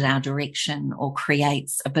changes our direction or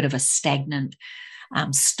creates a bit of a stagnant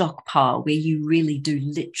stockpile where you really do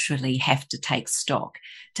literally have to take stock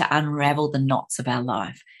to unravel the knots of our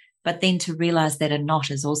life. But then to realize that a knot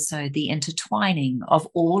is also the intertwining of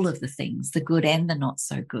all of the things, the good and the not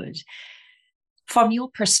so good. From your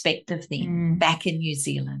perspective then, back in New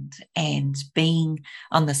Zealand and being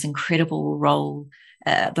on this incredible role,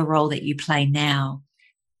 the role that you play now,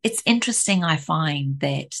 it's interesting, I find,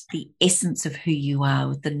 that the essence of who you are,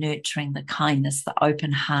 with the nurturing, the kindness, the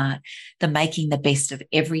open heart, the making the best of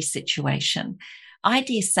every situation, I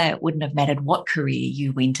dare say it wouldn't have mattered what career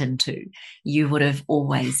you went into. You would have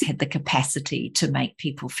always had the capacity to make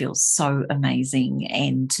people feel so amazing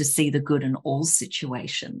and to see the good in all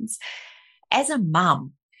situations. As a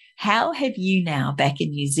mum, how have you now back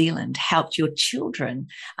in New Zealand helped your children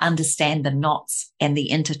understand the knots and the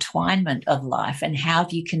intertwinement of life, and how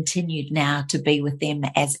have you continued now to be with them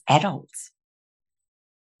as adults?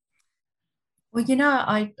 Well,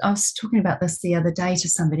 I was talking about this the other day to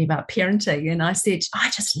somebody about parenting, and I said,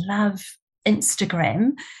 I just love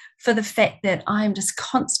Instagram for the fact that I'm just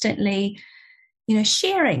constantly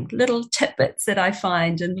sharing little tidbits that I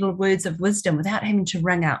find and little words of wisdom without having to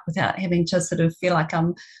ring up, without having to sort of feel like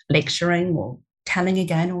I'm lecturing or telling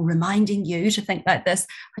again or reminding you to think like this.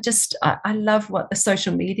 I love what the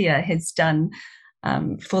social media has done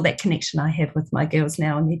for that connection I have with my girls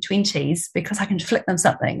now in their 20s, because I can flick them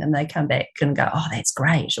something and they come back and go, oh, that's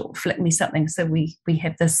great, or flick me something. So we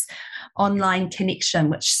have this online connection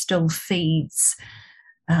which still feeds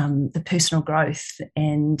the personal growth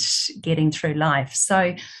and getting through life.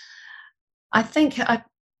 So I think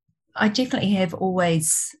I definitely have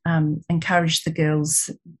always encouraged the girls,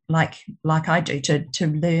 like I do, to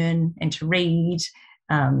learn and to read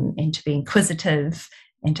and to be inquisitive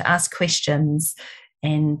and to ask questions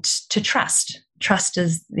and to trust. Trust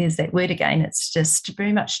there's that word again. It's just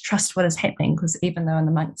very much trust what is happening, because even though in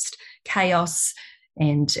amongst chaos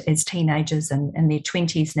And as teenagers and in their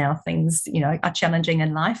 20s now, things, are challenging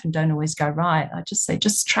in life and don't always go right. I just say,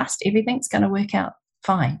 just trust everything's going to work out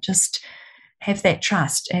fine. Just have that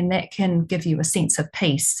trust, and that can give you a sense of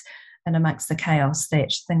peace and amongst the chaos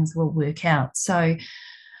that things will work out. So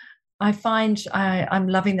I find I'm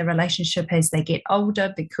loving the relationship as they get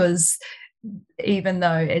older, because even though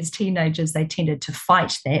as teenagers they tended to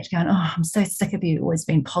fight that, going, oh, I'm so sick of you always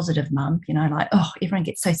being positive, mum, like, oh, everyone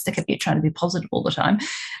gets so sick of you trying to be positive all the time.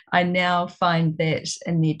 I now find that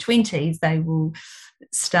in their 20s they will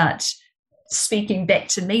start speaking back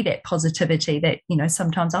to me that positivity that,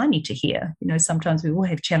 sometimes I need to hear. Sometimes we all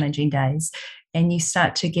have challenging days, and you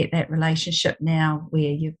start to get that relationship now where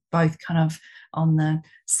you're both kind of on the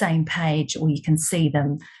same page, or you can see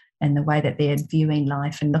them and the way that they're viewing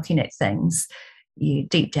life and looking at things. You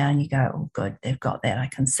deep down, you go, oh, good, they've got that. I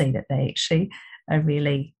can see that they actually are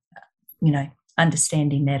really,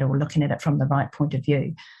 understanding that or looking at it from the right point of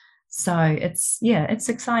view. So it's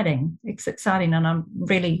exciting. It's exciting. And I'm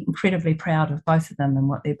really incredibly proud of both of them and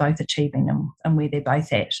what they're both achieving and where they're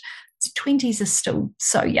both at. 20s are still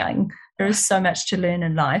so young. There is so much to learn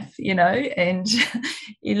in life, and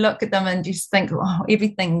you look at them and just think, oh,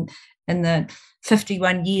 everything in the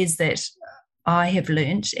 51 years that I have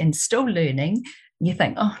learned and still learning, you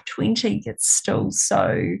think, oh, 20, it's still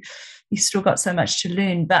you still got so much to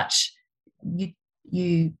learn, but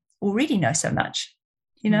you already know so much,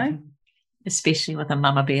 Especially with a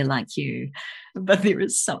mama bear like you. But there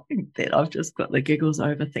is something that I've just got the giggles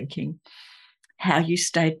over, thinking how you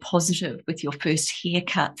stayed positive with your first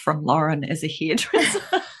haircut from Lauren as a hairdresser.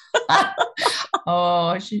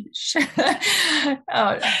 I'll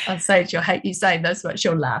say she'll hate you saying this, but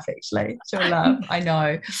she'll laugh, actually. She'll laugh. I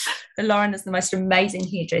know. Lauren is the most amazing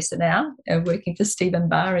hairdresser now, working for Stephen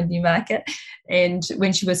Barr in Newmarket. And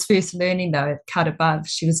when she was first learning, though, cut above,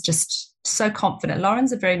 she was just so confident.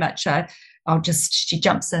 Lauren's a very much she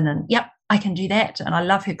jumps in and, yep, I can do that. And I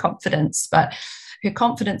love her confidence. But her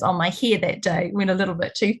confidence on my hair that day went a little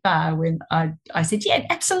bit too far when I said, yeah,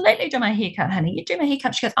 absolutely do my haircut, honey. You do my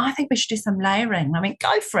haircut. She goes, I think we should do some layering. I mean,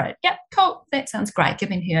 go for it. Yep, cool. That sounds great.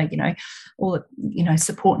 Giving her, all the,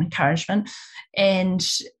 support and encouragement. And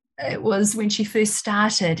it was when she first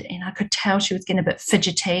started, and I could tell she was getting a bit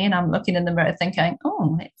fidgety, and I'm looking in the mirror thinking,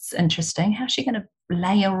 oh, that's interesting. How's she going to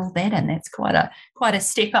layer all that in? That's quite a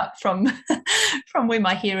step up from where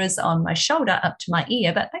my hair is on my shoulder up to my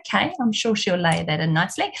ear, but okay, I'm sure she'll layer that in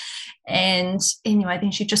nicely. And anyway,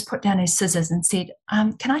 then she just put down her scissors and said,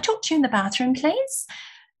 can I talk to you in the bathroom, please?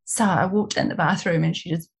 So I walked in the bathroom and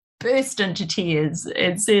she just burst into tears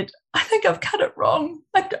and said, I think I've cut it wrong.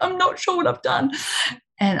 I'm not sure what I've done.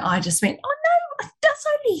 And I just went, oh no, that's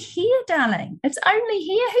only hair, darling. It's only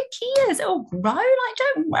hair. Who cares? It'll grow.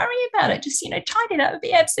 Don't worry about it. Just, tidy it up. It'll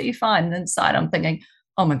be absolutely fine. And inside I'm thinking,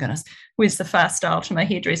 oh my goodness, where's the fast style to my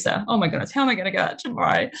hairdresser? Oh my goodness, how am I going to go out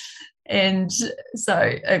tomorrow? And so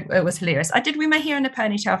it was hilarious. I did wear my hair in a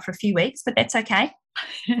ponytail for a few weeks, but that's okay.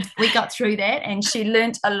 We got through that, and she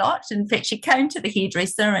learnt a lot. In fact, she came to the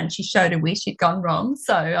hairdresser and she showed her where she'd gone wrong.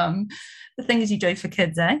 So the things you do for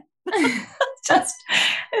kids, eh?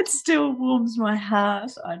 It still warms my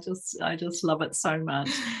heart. I just love it so much.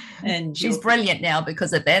 And she's brilliant now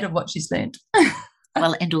because of that, of what she's learned.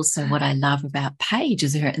 Well, and also what I love about Paige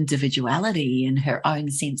is her individuality and her own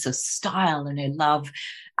sense of style and her love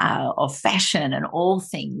of fashion and all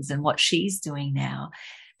things and what she's doing now.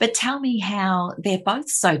 But tell me how they're both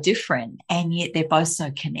so different and yet they're both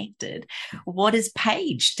so connected. What is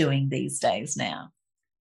Paige doing these days now?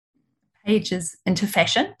 Paige is into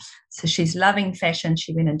fashion. So she's loving fashion.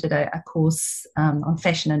 She went and did a course on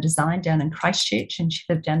fashion and design down in Christchurch, and she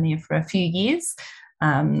lived down there for a few years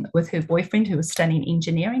with her boyfriend, who was studying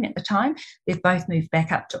engineering at the time. They've both moved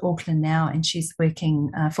back up to Auckland now, and she's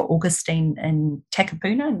working for Augustine in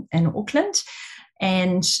Takapuna in Auckland.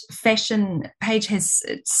 And fashion, Paige has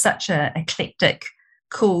such an eclectic,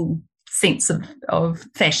 cool sense of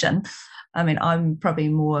fashion. I mean, I'm probably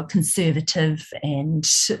more conservative and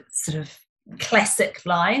sort of classic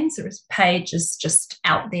lines, whereas Paige is just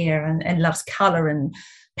out there and loves colour and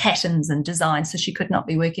patterns and design, so she could not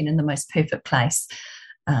be working in the most perfect place.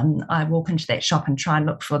 I walk into that shop and try and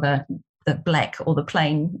look for the black or the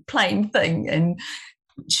plain thing, and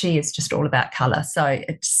she is just all about colour. So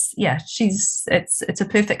it's a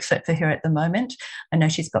perfect fit for her at the moment. I know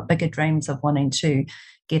she's got bigger dreams of wanting to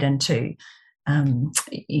get into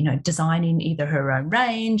designing either her own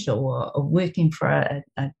range or working for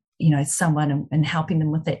someone and helping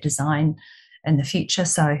them with that design in the future.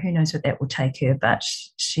 So who knows what that will take her, but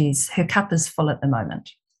her cup is full at the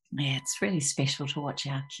moment. Yeah, it's really special to watch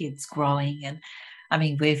our kids growing. And I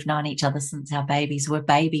mean, we've known each other since our babies were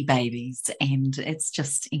babies, and it's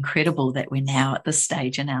just incredible that we're now at this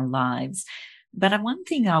stage in our lives. But one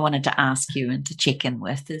thing I wanted to ask you and to check in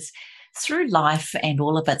with is, through life and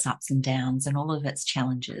all of its ups and downs and all of its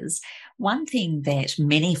challenges, one thing that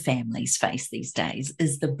many families face these days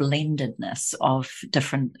is the blendedness of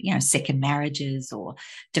different, second marriages or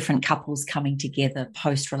different couples coming together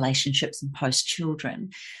post relationships and post children.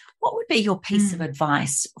 What would be your piece of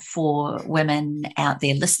advice for women out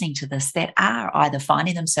there listening to this that are either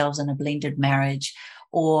finding themselves in a blended marriage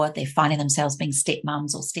or they're finding themselves being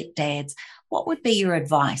stepmoms or stepdads? What would be your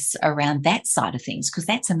advice around that side of things? Because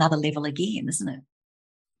that's another level again, isn't it?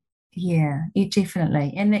 Yeah,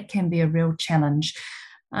 definitely. And that can be a real challenge.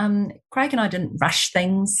 Craig and I didn't rush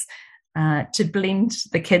things to blend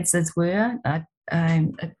the kids as were.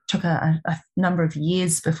 It took a number of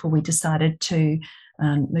years before we decided to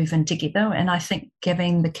move in together. And I think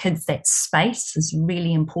giving the kids that space is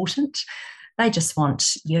really important. They just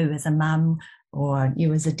want you as a mum or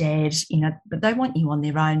you as a dad, but they want you on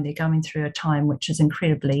their own. They're going through a time which is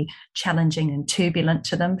incredibly challenging and turbulent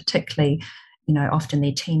to them, particularly, often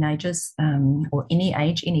they're teenagers or any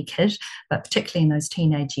age, any kid, but particularly in those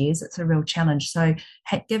teenage years, it's a real challenge. So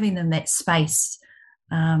giving them that space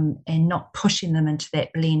and not pushing them into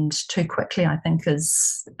that blend too quickly, I think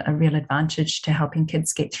is a real advantage to helping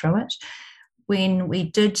kids get through it. When we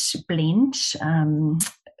did blend,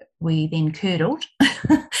 we then curdled,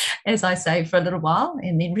 as I say, for a little while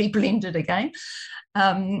and then reblended again.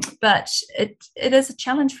 But it is a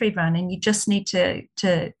challenge for everyone, and you just need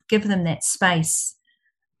to give them that space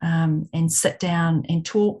and sit down and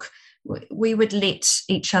talk. We would let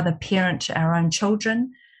each other parent our own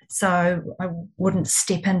children. So I wouldn't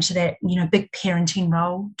step into that, big parenting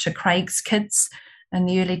role to Craig's kids in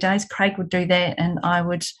the early days. Craig would do that and I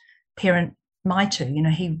would parent my two.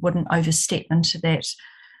 He wouldn't overstep into that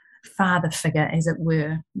father figure, as it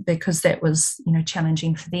were, because that was,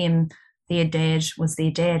 challenging for them. Their dad was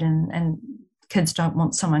their dad, and kids don't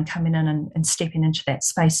want someone coming in and stepping into that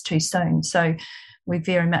space too soon. So we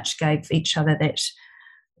very much gave each other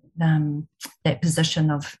that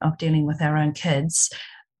position of dealing with our own kids.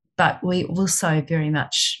 But we also very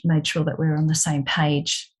much made sure that we were on the same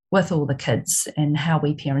page with all the kids and how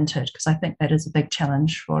we parented, because I think that is a big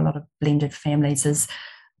challenge for a lot of blended families is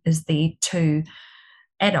the two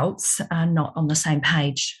adults are not on the same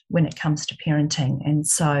page when it comes to parenting. And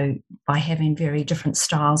so by having very different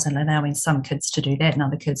styles and allowing some kids to do that and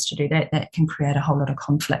other kids to do that, that can create a whole lot of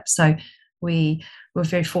conflict. So we were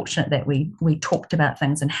very fortunate that we talked about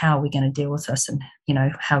things and how we're going to deal with this and,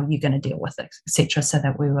 how you're going to deal with it, etc., so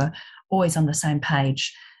that we were always on the same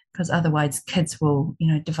page, because otherwise kids will,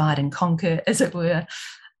 divide and conquer, as it were.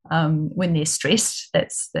 When they're stressed,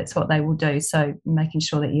 that's what they will do. So making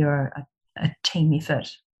sure that you're a team effort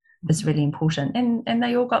is really important, and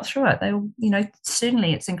they all got through it. They all,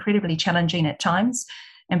 certainly it's incredibly challenging at times,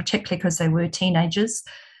 and particularly because they were teenagers,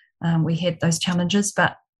 we had those challenges,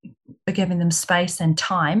 but by giving them space and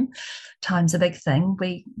time's a big thing.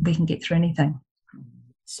 We can get through anything.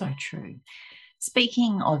 So true.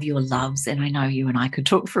 Speaking of your loves, and I know you and I could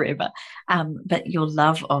talk forever, but your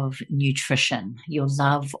love of nutrition, your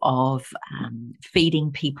love of feeding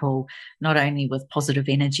people not only with positive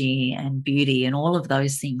energy and beauty and all of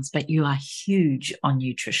those things, but you are huge on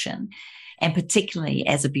nutrition. And particularly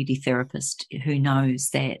as a beauty therapist who knows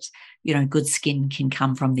that, good skin can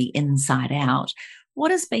come from the inside out.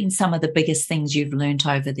 What has been some of the biggest things you've learned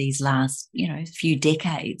over these last, few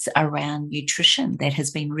decades around nutrition that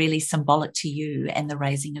has been really symbolic to you and the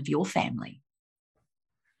raising of your family?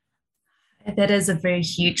 That is a very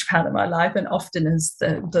huge part of my life, and often is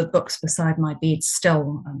the books beside my bed.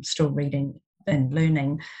 I'm still reading and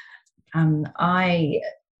learning. I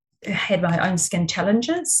had my own skin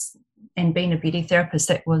challenges, and being a beauty therapist,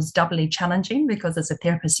 it was doubly challenging because as a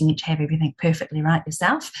therapist, you need to have everything perfectly right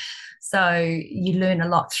yourself. So you learn a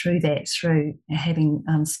lot through that, through having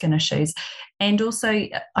skin issues. And also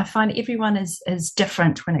I find everyone is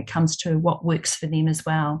different when it comes to what works for them as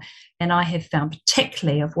well. And I have found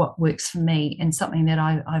particularly of what works for me, and something that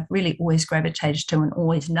I've really always gravitated to and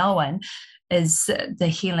always known, is the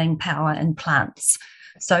healing power in plants.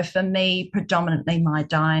 So for me, predominantly my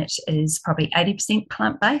diet is probably 80%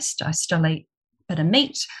 plant-based. I still eat a bit of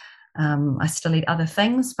meat. I still eat other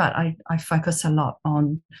things, but I focus a lot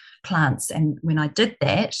on plants. And when I did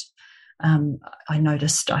that, I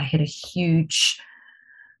noticed I had a huge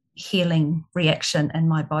healing reaction in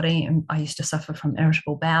my body, and I used to suffer from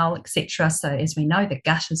irritable bowel, etc. So as we know, the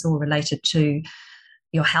gut is all related to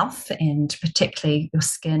your health, and particularly your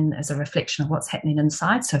skin is a reflection of what's happening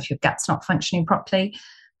inside. So if your gut's not functioning properly,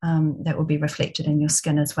 that will be reflected in your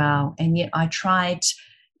skin as well. And yet I tried,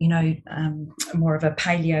 more of a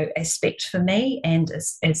paleo aspect for me, and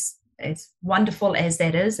as wonderful as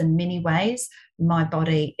that is in many ways, my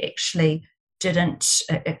body actually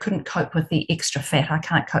it couldn't cope with the extra fat. I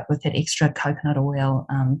can't cope with that extra coconut oil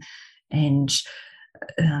and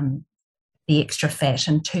the extra fat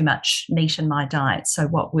and too much meat in my diet. So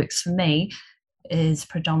what works for me is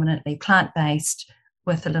predominantly plant-based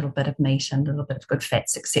with a little bit of meat and a little bit of good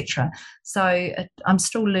fats, etc. So I'm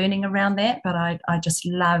still learning around that, but I just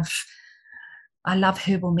love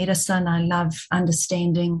herbal medicine. I love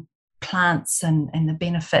understanding plants and the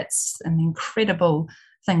benefits and the incredible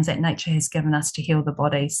things that nature has given us to heal the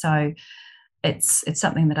body. So it's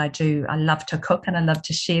something that I do. I love to cook, and I love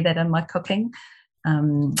to share that in my cooking.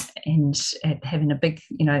 And having a big,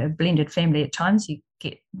 a blended family at times,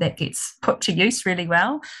 gets put to use really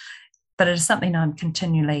well. But it is something I'm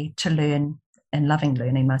continually to learn and loving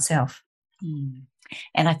learning myself.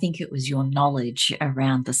 And I think it was your knowledge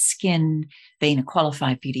around the skin, being a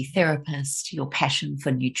qualified beauty therapist, your passion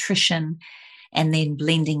for nutrition, and then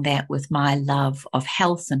blending that with my love of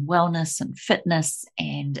health and wellness and fitness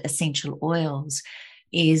and essential oils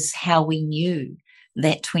is how we knew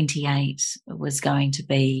that 28 was going to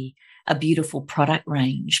be a beautiful product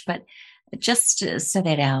range. But just so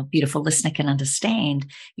that our beautiful listener can understand,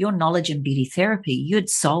 your knowledge in beauty therapy, you'd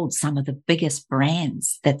sold some of the biggest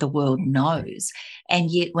brands that the world knows. And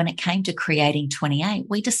yet when it came to creating 28,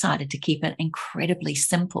 we decided to keep it incredibly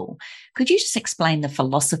simple. Could you just explain the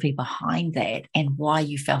philosophy behind that and why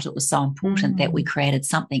you felt it was so important that we created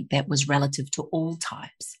something that was relative to all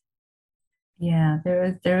types? Yeah,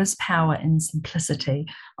 there is power in simplicity.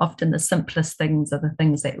 Often the simplest things are the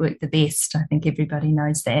things that work the best. I think everybody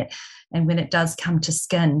knows that. And when it does come to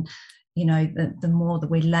skin, the more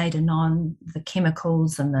that we're laden on the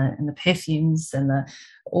chemicals and the perfumes and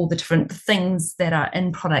all the different things that are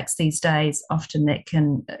in products these days, often that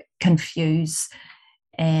can confuse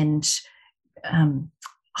and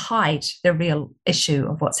hide the real issue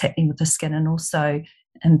of what's happening with the skin, and also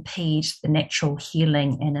impede the natural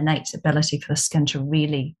healing and innate ability for the skin to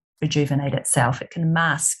really rejuvenate itself. It can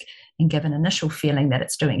mask and give an initial feeling that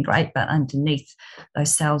it's doing great, but underneath,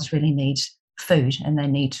 those cells really need food, and they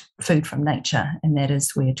need food from nature, and that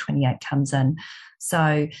is where 28 comes in.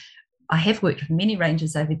 So I have worked with many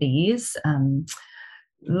ranges over the years,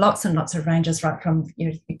 lots and lots of ranges, right from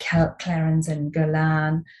Clarins and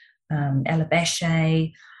Guerlain,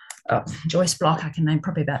 Alabache, Joyce Block. I can name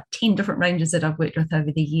probably about 10 different ranges that I've worked with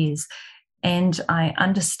over the years. And I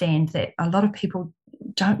understand that a lot of people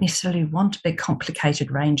don't necessarily want a big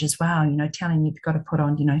complicated range as well, telling you've got to put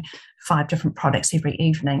on, 5 different products every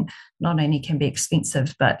evening, not only can be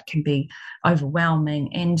expensive, but can be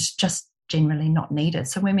overwhelming and just generally not needed.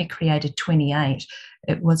 So when we created 28,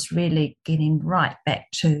 it was really getting right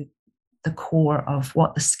back to the core of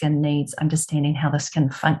what the skin needs, understanding how the skin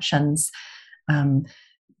functions,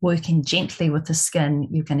 working gently with the skin,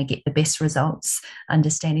 you're going to get the best results,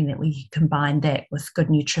 understanding that we combine that with good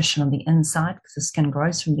nutrition on the inside, because the skin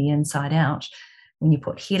grows from the inside out when you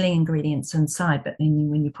put healing ingredients inside, but then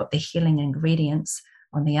when you put the healing ingredients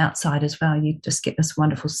on the outside as well, you just get this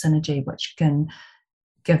wonderful synergy which can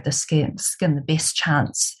give the skin the best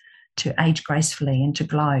chance to age gracefully and to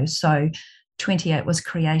glow. So 28 was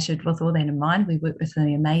created with all that in mind. We worked with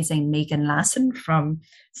the amazing Megan Larson from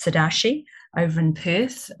Sadashi over in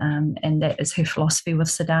Perth, and that is her philosophy with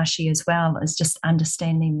Sadashi as well, is just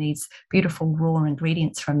understanding these beautiful raw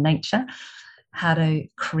ingredients from nature, how to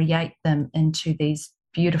create them into these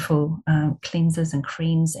beautiful cleansers and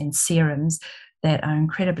creams and serums that are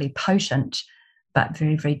incredibly potent but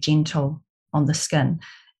very, very gentle on the skin.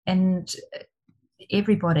 And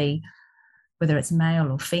everybody, whether it's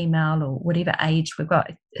male or female or whatever age we've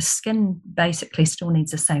got, skin basically still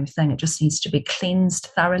needs the same thing. It just needs to be cleansed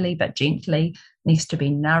thoroughly but gently, needs to be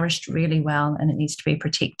nourished really well, and it needs to be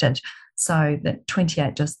protected. So that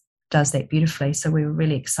 28 just does that beautifully. So we were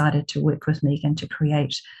really excited to work with Megan to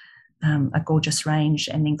create a gorgeous range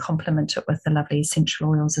and then complement it with the lovely essential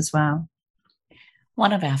oils as well.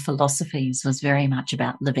 One of our philosophies was very much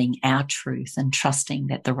about living our truth and trusting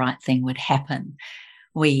that the right thing would happen.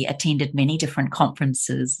 We attended many different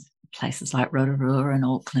conferences, places like Rotorua and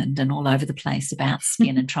Auckland and all over the place, about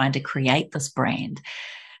skin and trying to create this brand.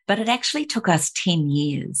 But it actually took us 10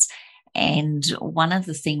 years. And one of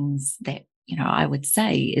the things that, I would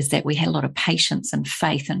say is that we had a lot of patience and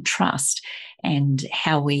faith and trust, and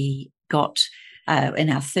how we got in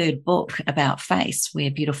our third book about face,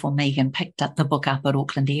 where beautiful Megan picked up the book up at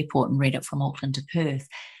Auckland Airport and read it from Auckland to Perth.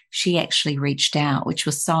 she actually reached out, which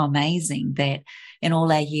was so amazing that in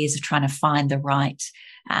all our years of trying to find the right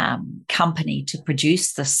company to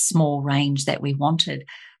produce the small range that we wanted,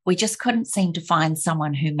 we just couldn't seem to find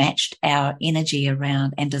someone who matched our energy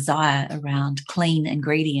around and desire around clean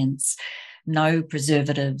ingredients, no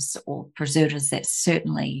preservatives, or preservatives that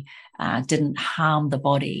certainly didn't harm the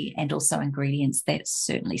body, and also ingredients that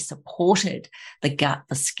certainly supported the gut,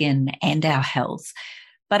 the skin, and our health.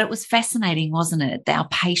 But it was fascinating, wasn't it? Our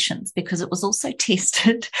patience, because it was also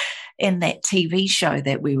tested in that TV show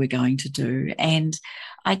that we were going to do. And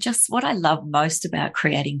what I love most about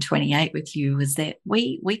creating 28 with you is that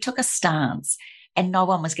we took a stance and no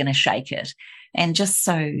one was going to shake it. And just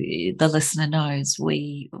so the listener knows,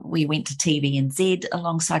 we went to TVNZ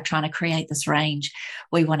alongside trying to create this range.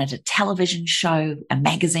 We wanted a television show, a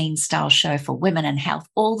magazine style show for women and health,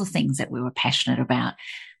 all the things that we were passionate about.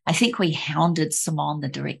 I think we hounded Simone, the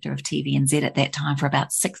director of TVNZ at that time, for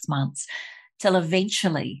about 6 months, till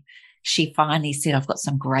eventually she finally said, I've got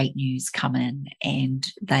some great news coming. And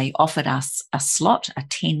they offered us a slot, a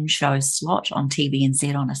 10-show slot on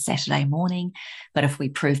TVNZ on a Saturday morning. But if we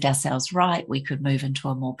proved ourselves right, we could move into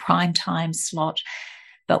a more prime time slot.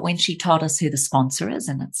 But when she told us who the sponsor is,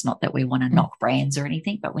 and it's not that we want to knock brands or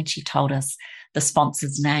anything, but when she told us the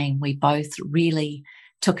sponsor's name, we both really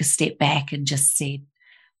took a step back and just said,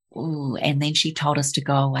 ooh. And then she told us to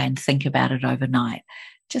go away and think about it overnight.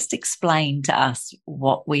 Just explain to us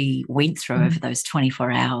what we went through over those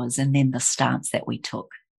 24 hours and then the stance that we took.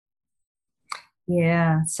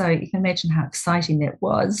 Yeah, so you can imagine how exciting that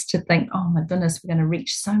was to think, oh my goodness, we're going to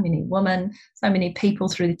reach so many women, so many people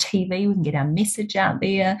through the TV. We can get our message out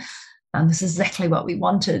there. This is exactly what we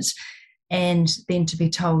wanted. And then to be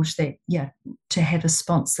told that, to have a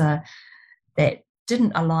sponsor that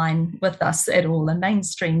didn't align with us at all, a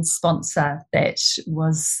mainstream sponsor that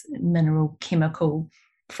was mineral, chemical,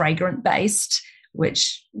 fragrant based,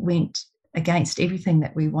 which went against everything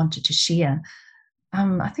that we wanted to share.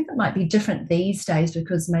 I think it might be different these days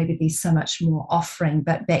because maybe there's so much more offering,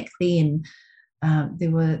 but back then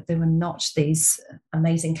there were not these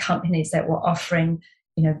amazing companies that were offering,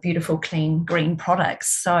 beautiful, clean, green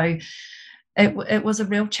products. So it was a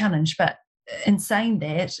real challenge. But in saying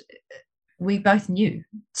that, we both knew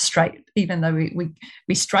straight, even though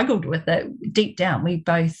we struggled with it deep down, we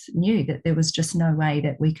both knew that there was just no way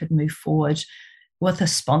that we could move forward with a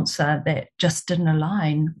sponsor that just didn't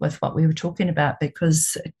align with what we were talking about,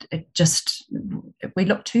 because we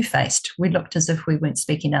looked two-faced. We looked as if we weren't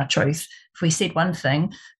speaking our truth. If we said one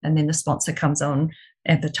thing and then the sponsor comes on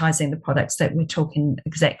advertising the products that we're talking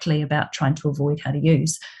exactly about trying to avoid how to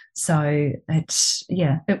use. So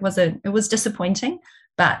it was disappointing,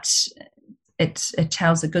 but it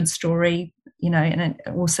tells a good story, and it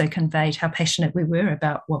also conveyed how passionate we were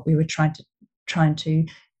about what we were trying to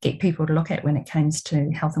get people to look at when it comes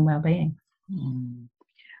to health and well-being.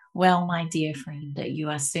 Well, my dear friend, you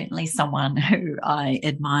are certainly someone who I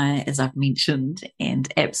admire, as I've mentioned,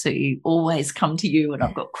 and absolutely always come to you when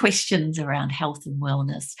I've got questions around health and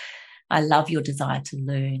wellness. I love your desire to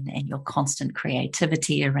learn and your constant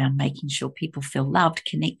creativity around making sure people feel loved,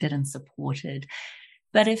 connected, and supported.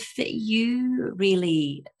 But if you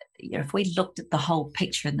really, if we looked at the whole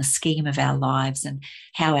picture and the scheme of our lives and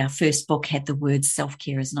how our first book had the word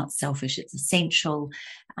self-care is not selfish, it's essential.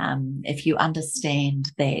 If you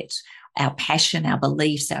understand that our passion, our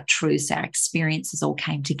beliefs, our truths, our experiences all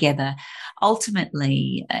came together,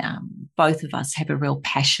 ultimately, both of us have a real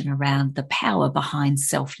passion around the power behind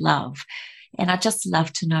self-love. And I'd just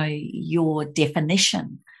love to know your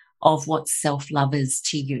definition of what self-love is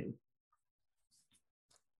to you.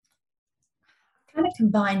 Kind of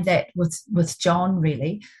combine that with John,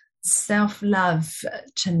 really. Self-love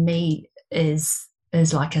to me is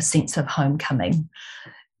like a sense of homecoming.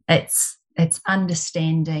 It's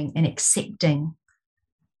understanding and accepting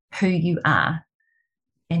who you are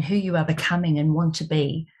and who you are becoming and want to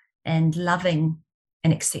be, and loving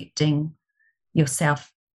and accepting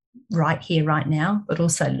yourself right here, right now, but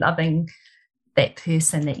also loving that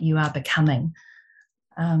person that you are becoming.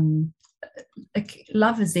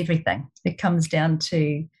 Love is everything. It comes down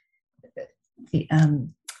to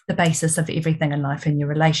the basis of everything in life, in your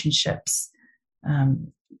relationships,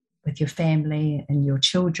 with your family and your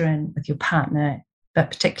children, with your partner,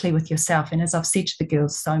 but particularly with yourself. And as I've said to the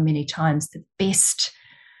girls so many times, the best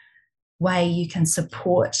way you can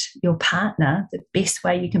support your partner, the best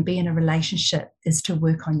way you can be in a relationship is to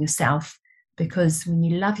work on yourself. Because when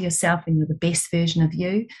you love yourself and you're the best version of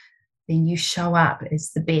you, then you show up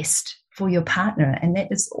as the best for your partner, and that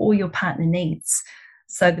is all your partner needs.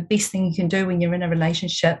 So the best thing you can do when you're in a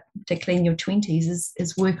relationship, particularly in your 20s,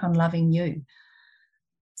 is work on loving you.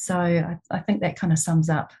 So I think that kind of sums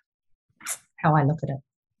up how I look at it.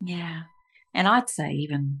 Yeah. And I'd say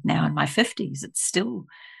even now in my 50s, it's still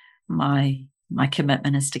my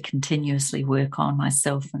commitment is to continuously work on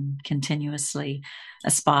myself and continuously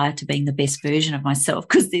aspire to being the best version of myself,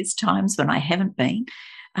 because there's times when I haven't been,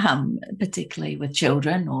 particularly with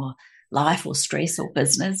children or life or stress or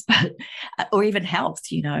business, but or even health.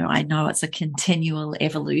 I know it's a continual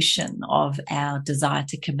evolution of our desire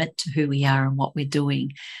to commit to who we are and what we're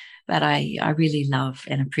doing. But I really love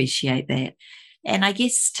and appreciate that. And I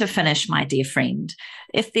guess to finish, my dear friend,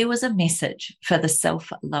 if there was a message for the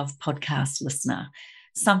Self-Love podcast listener,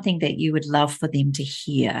 something that you would love for them to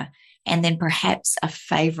hear, and then perhaps a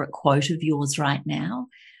favorite quote of yours right now,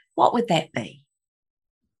 what would that be?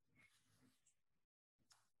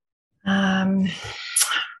 Right,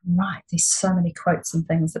 there's so many quotes and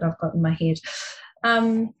things that I've got in my head.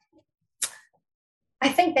 I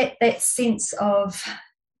think that sense of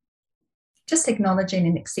just acknowledging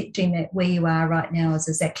and accepting that where you are right now is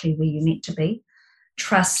exactly where you're meant to be.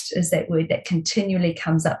 Trust is that word that continually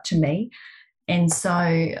comes up to me. And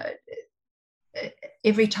so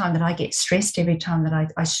every time that I get stressed, every time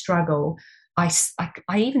that I struggle, I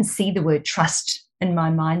even see the word trust in my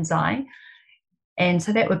mind's eye. And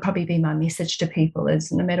so that would probably be my message to people,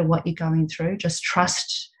 is no matter what you're going through, just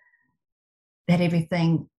trust that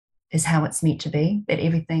everything is how it's meant to be, that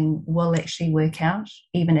everything will actually work out,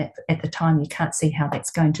 even at the time you can't see how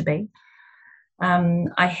that's going to be.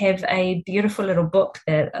 I have a beautiful little book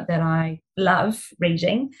that I love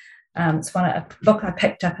reading. It's a book I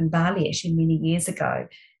picked up in Bali actually many years ago,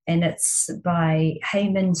 and it's by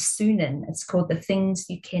Haemin Sunim. It's called The Things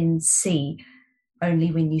You Can See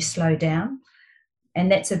Only When You Slow Down. And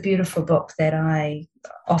that's a beautiful book that I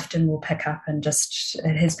often will pick up, and just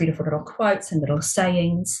it has beautiful little quotes and little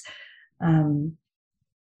sayings. I'm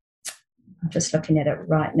just looking at it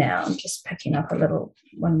right now. I'm just picking up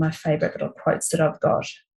one of my favourite little quotes that I've got.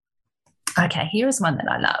 Okay, here is one that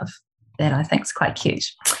I love that I think is quite cute.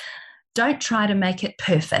 Don't try to make it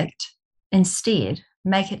perfect. Instead,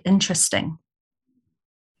 make it interesting.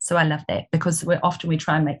 So I love that, because we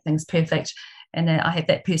try and make things perfect. And I have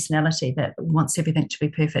that personality that wants everything to be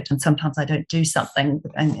perfect. And sometimes I don't do something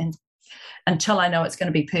and until I know it's going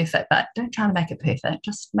to be perfect. But don't try to make it perfect.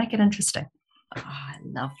 Just make it interesting. Oh, I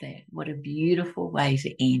love that. What a beautiful way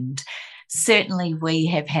to end. Certainly we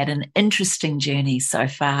have had an interesting journey so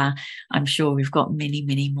far. I'm sure we've got many,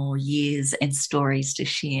 many more years and stories to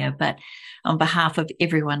share. But on behalf of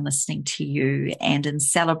everyone listening to you, and in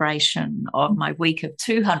celebration of my week of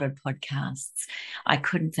 200 podcasts, I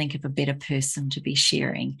couldn't think of a better person to be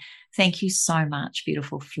sharing. Thank you so much,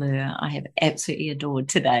 beautiful Fleur. I have absolutely adored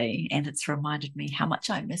today, and it's reminded me how much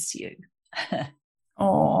I miss you.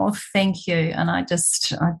 Oh, thank you. And I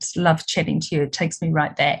just love chatting to you. It takes me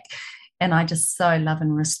right back. And I just so love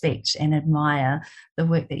and respect and admire the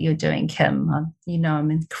work that you're doing, Kim. I'm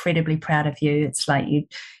incredibly proud of you. It's like you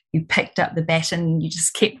picked up the baton, you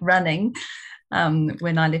just kept running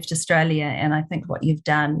when I left Australia. And I think what you've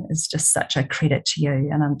done is just such a credit to you.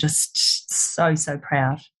 And I'm just so, so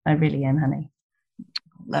proud. I really am, honey.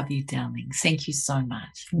 Love you, darling. Thank you so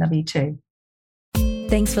much. Love you too.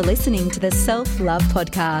 Thanks for listening to the Self-Love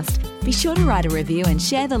Podcast. Be sure to write a review and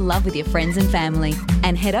share the love with your friends and family.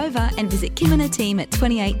 And head over and visit Kim and her team at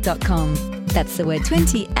 28.com. That's the word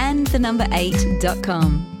 20 and the number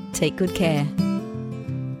 8.com. Take good care.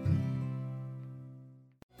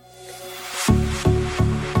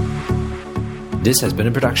 This has been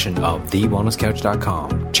a production of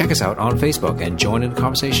TheWellnessCouch.com. Check us out on Facebook and join in the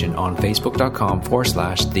conversation on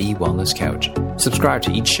Facebook.com/The Wellness Couch. Subscribe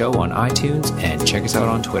to each show on iTunes and check us out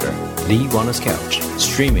on Twitter. The Wellness Couch,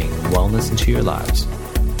 streaming wellness into your lives.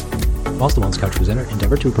 Whilst the Wellness Couch presenter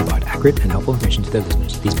endeavor to provide accurate and helpful information to their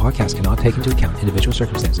listeners, these podcasts cannot take into account individual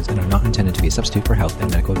circumstances and are not intended to be a substitute for health and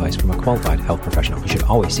medical advice from a qualified health professional. You should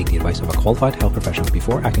always seek the advice of a qualified health professional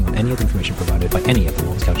before acting on any of the information provided by any of the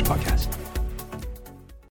Wellness Couch podcasts.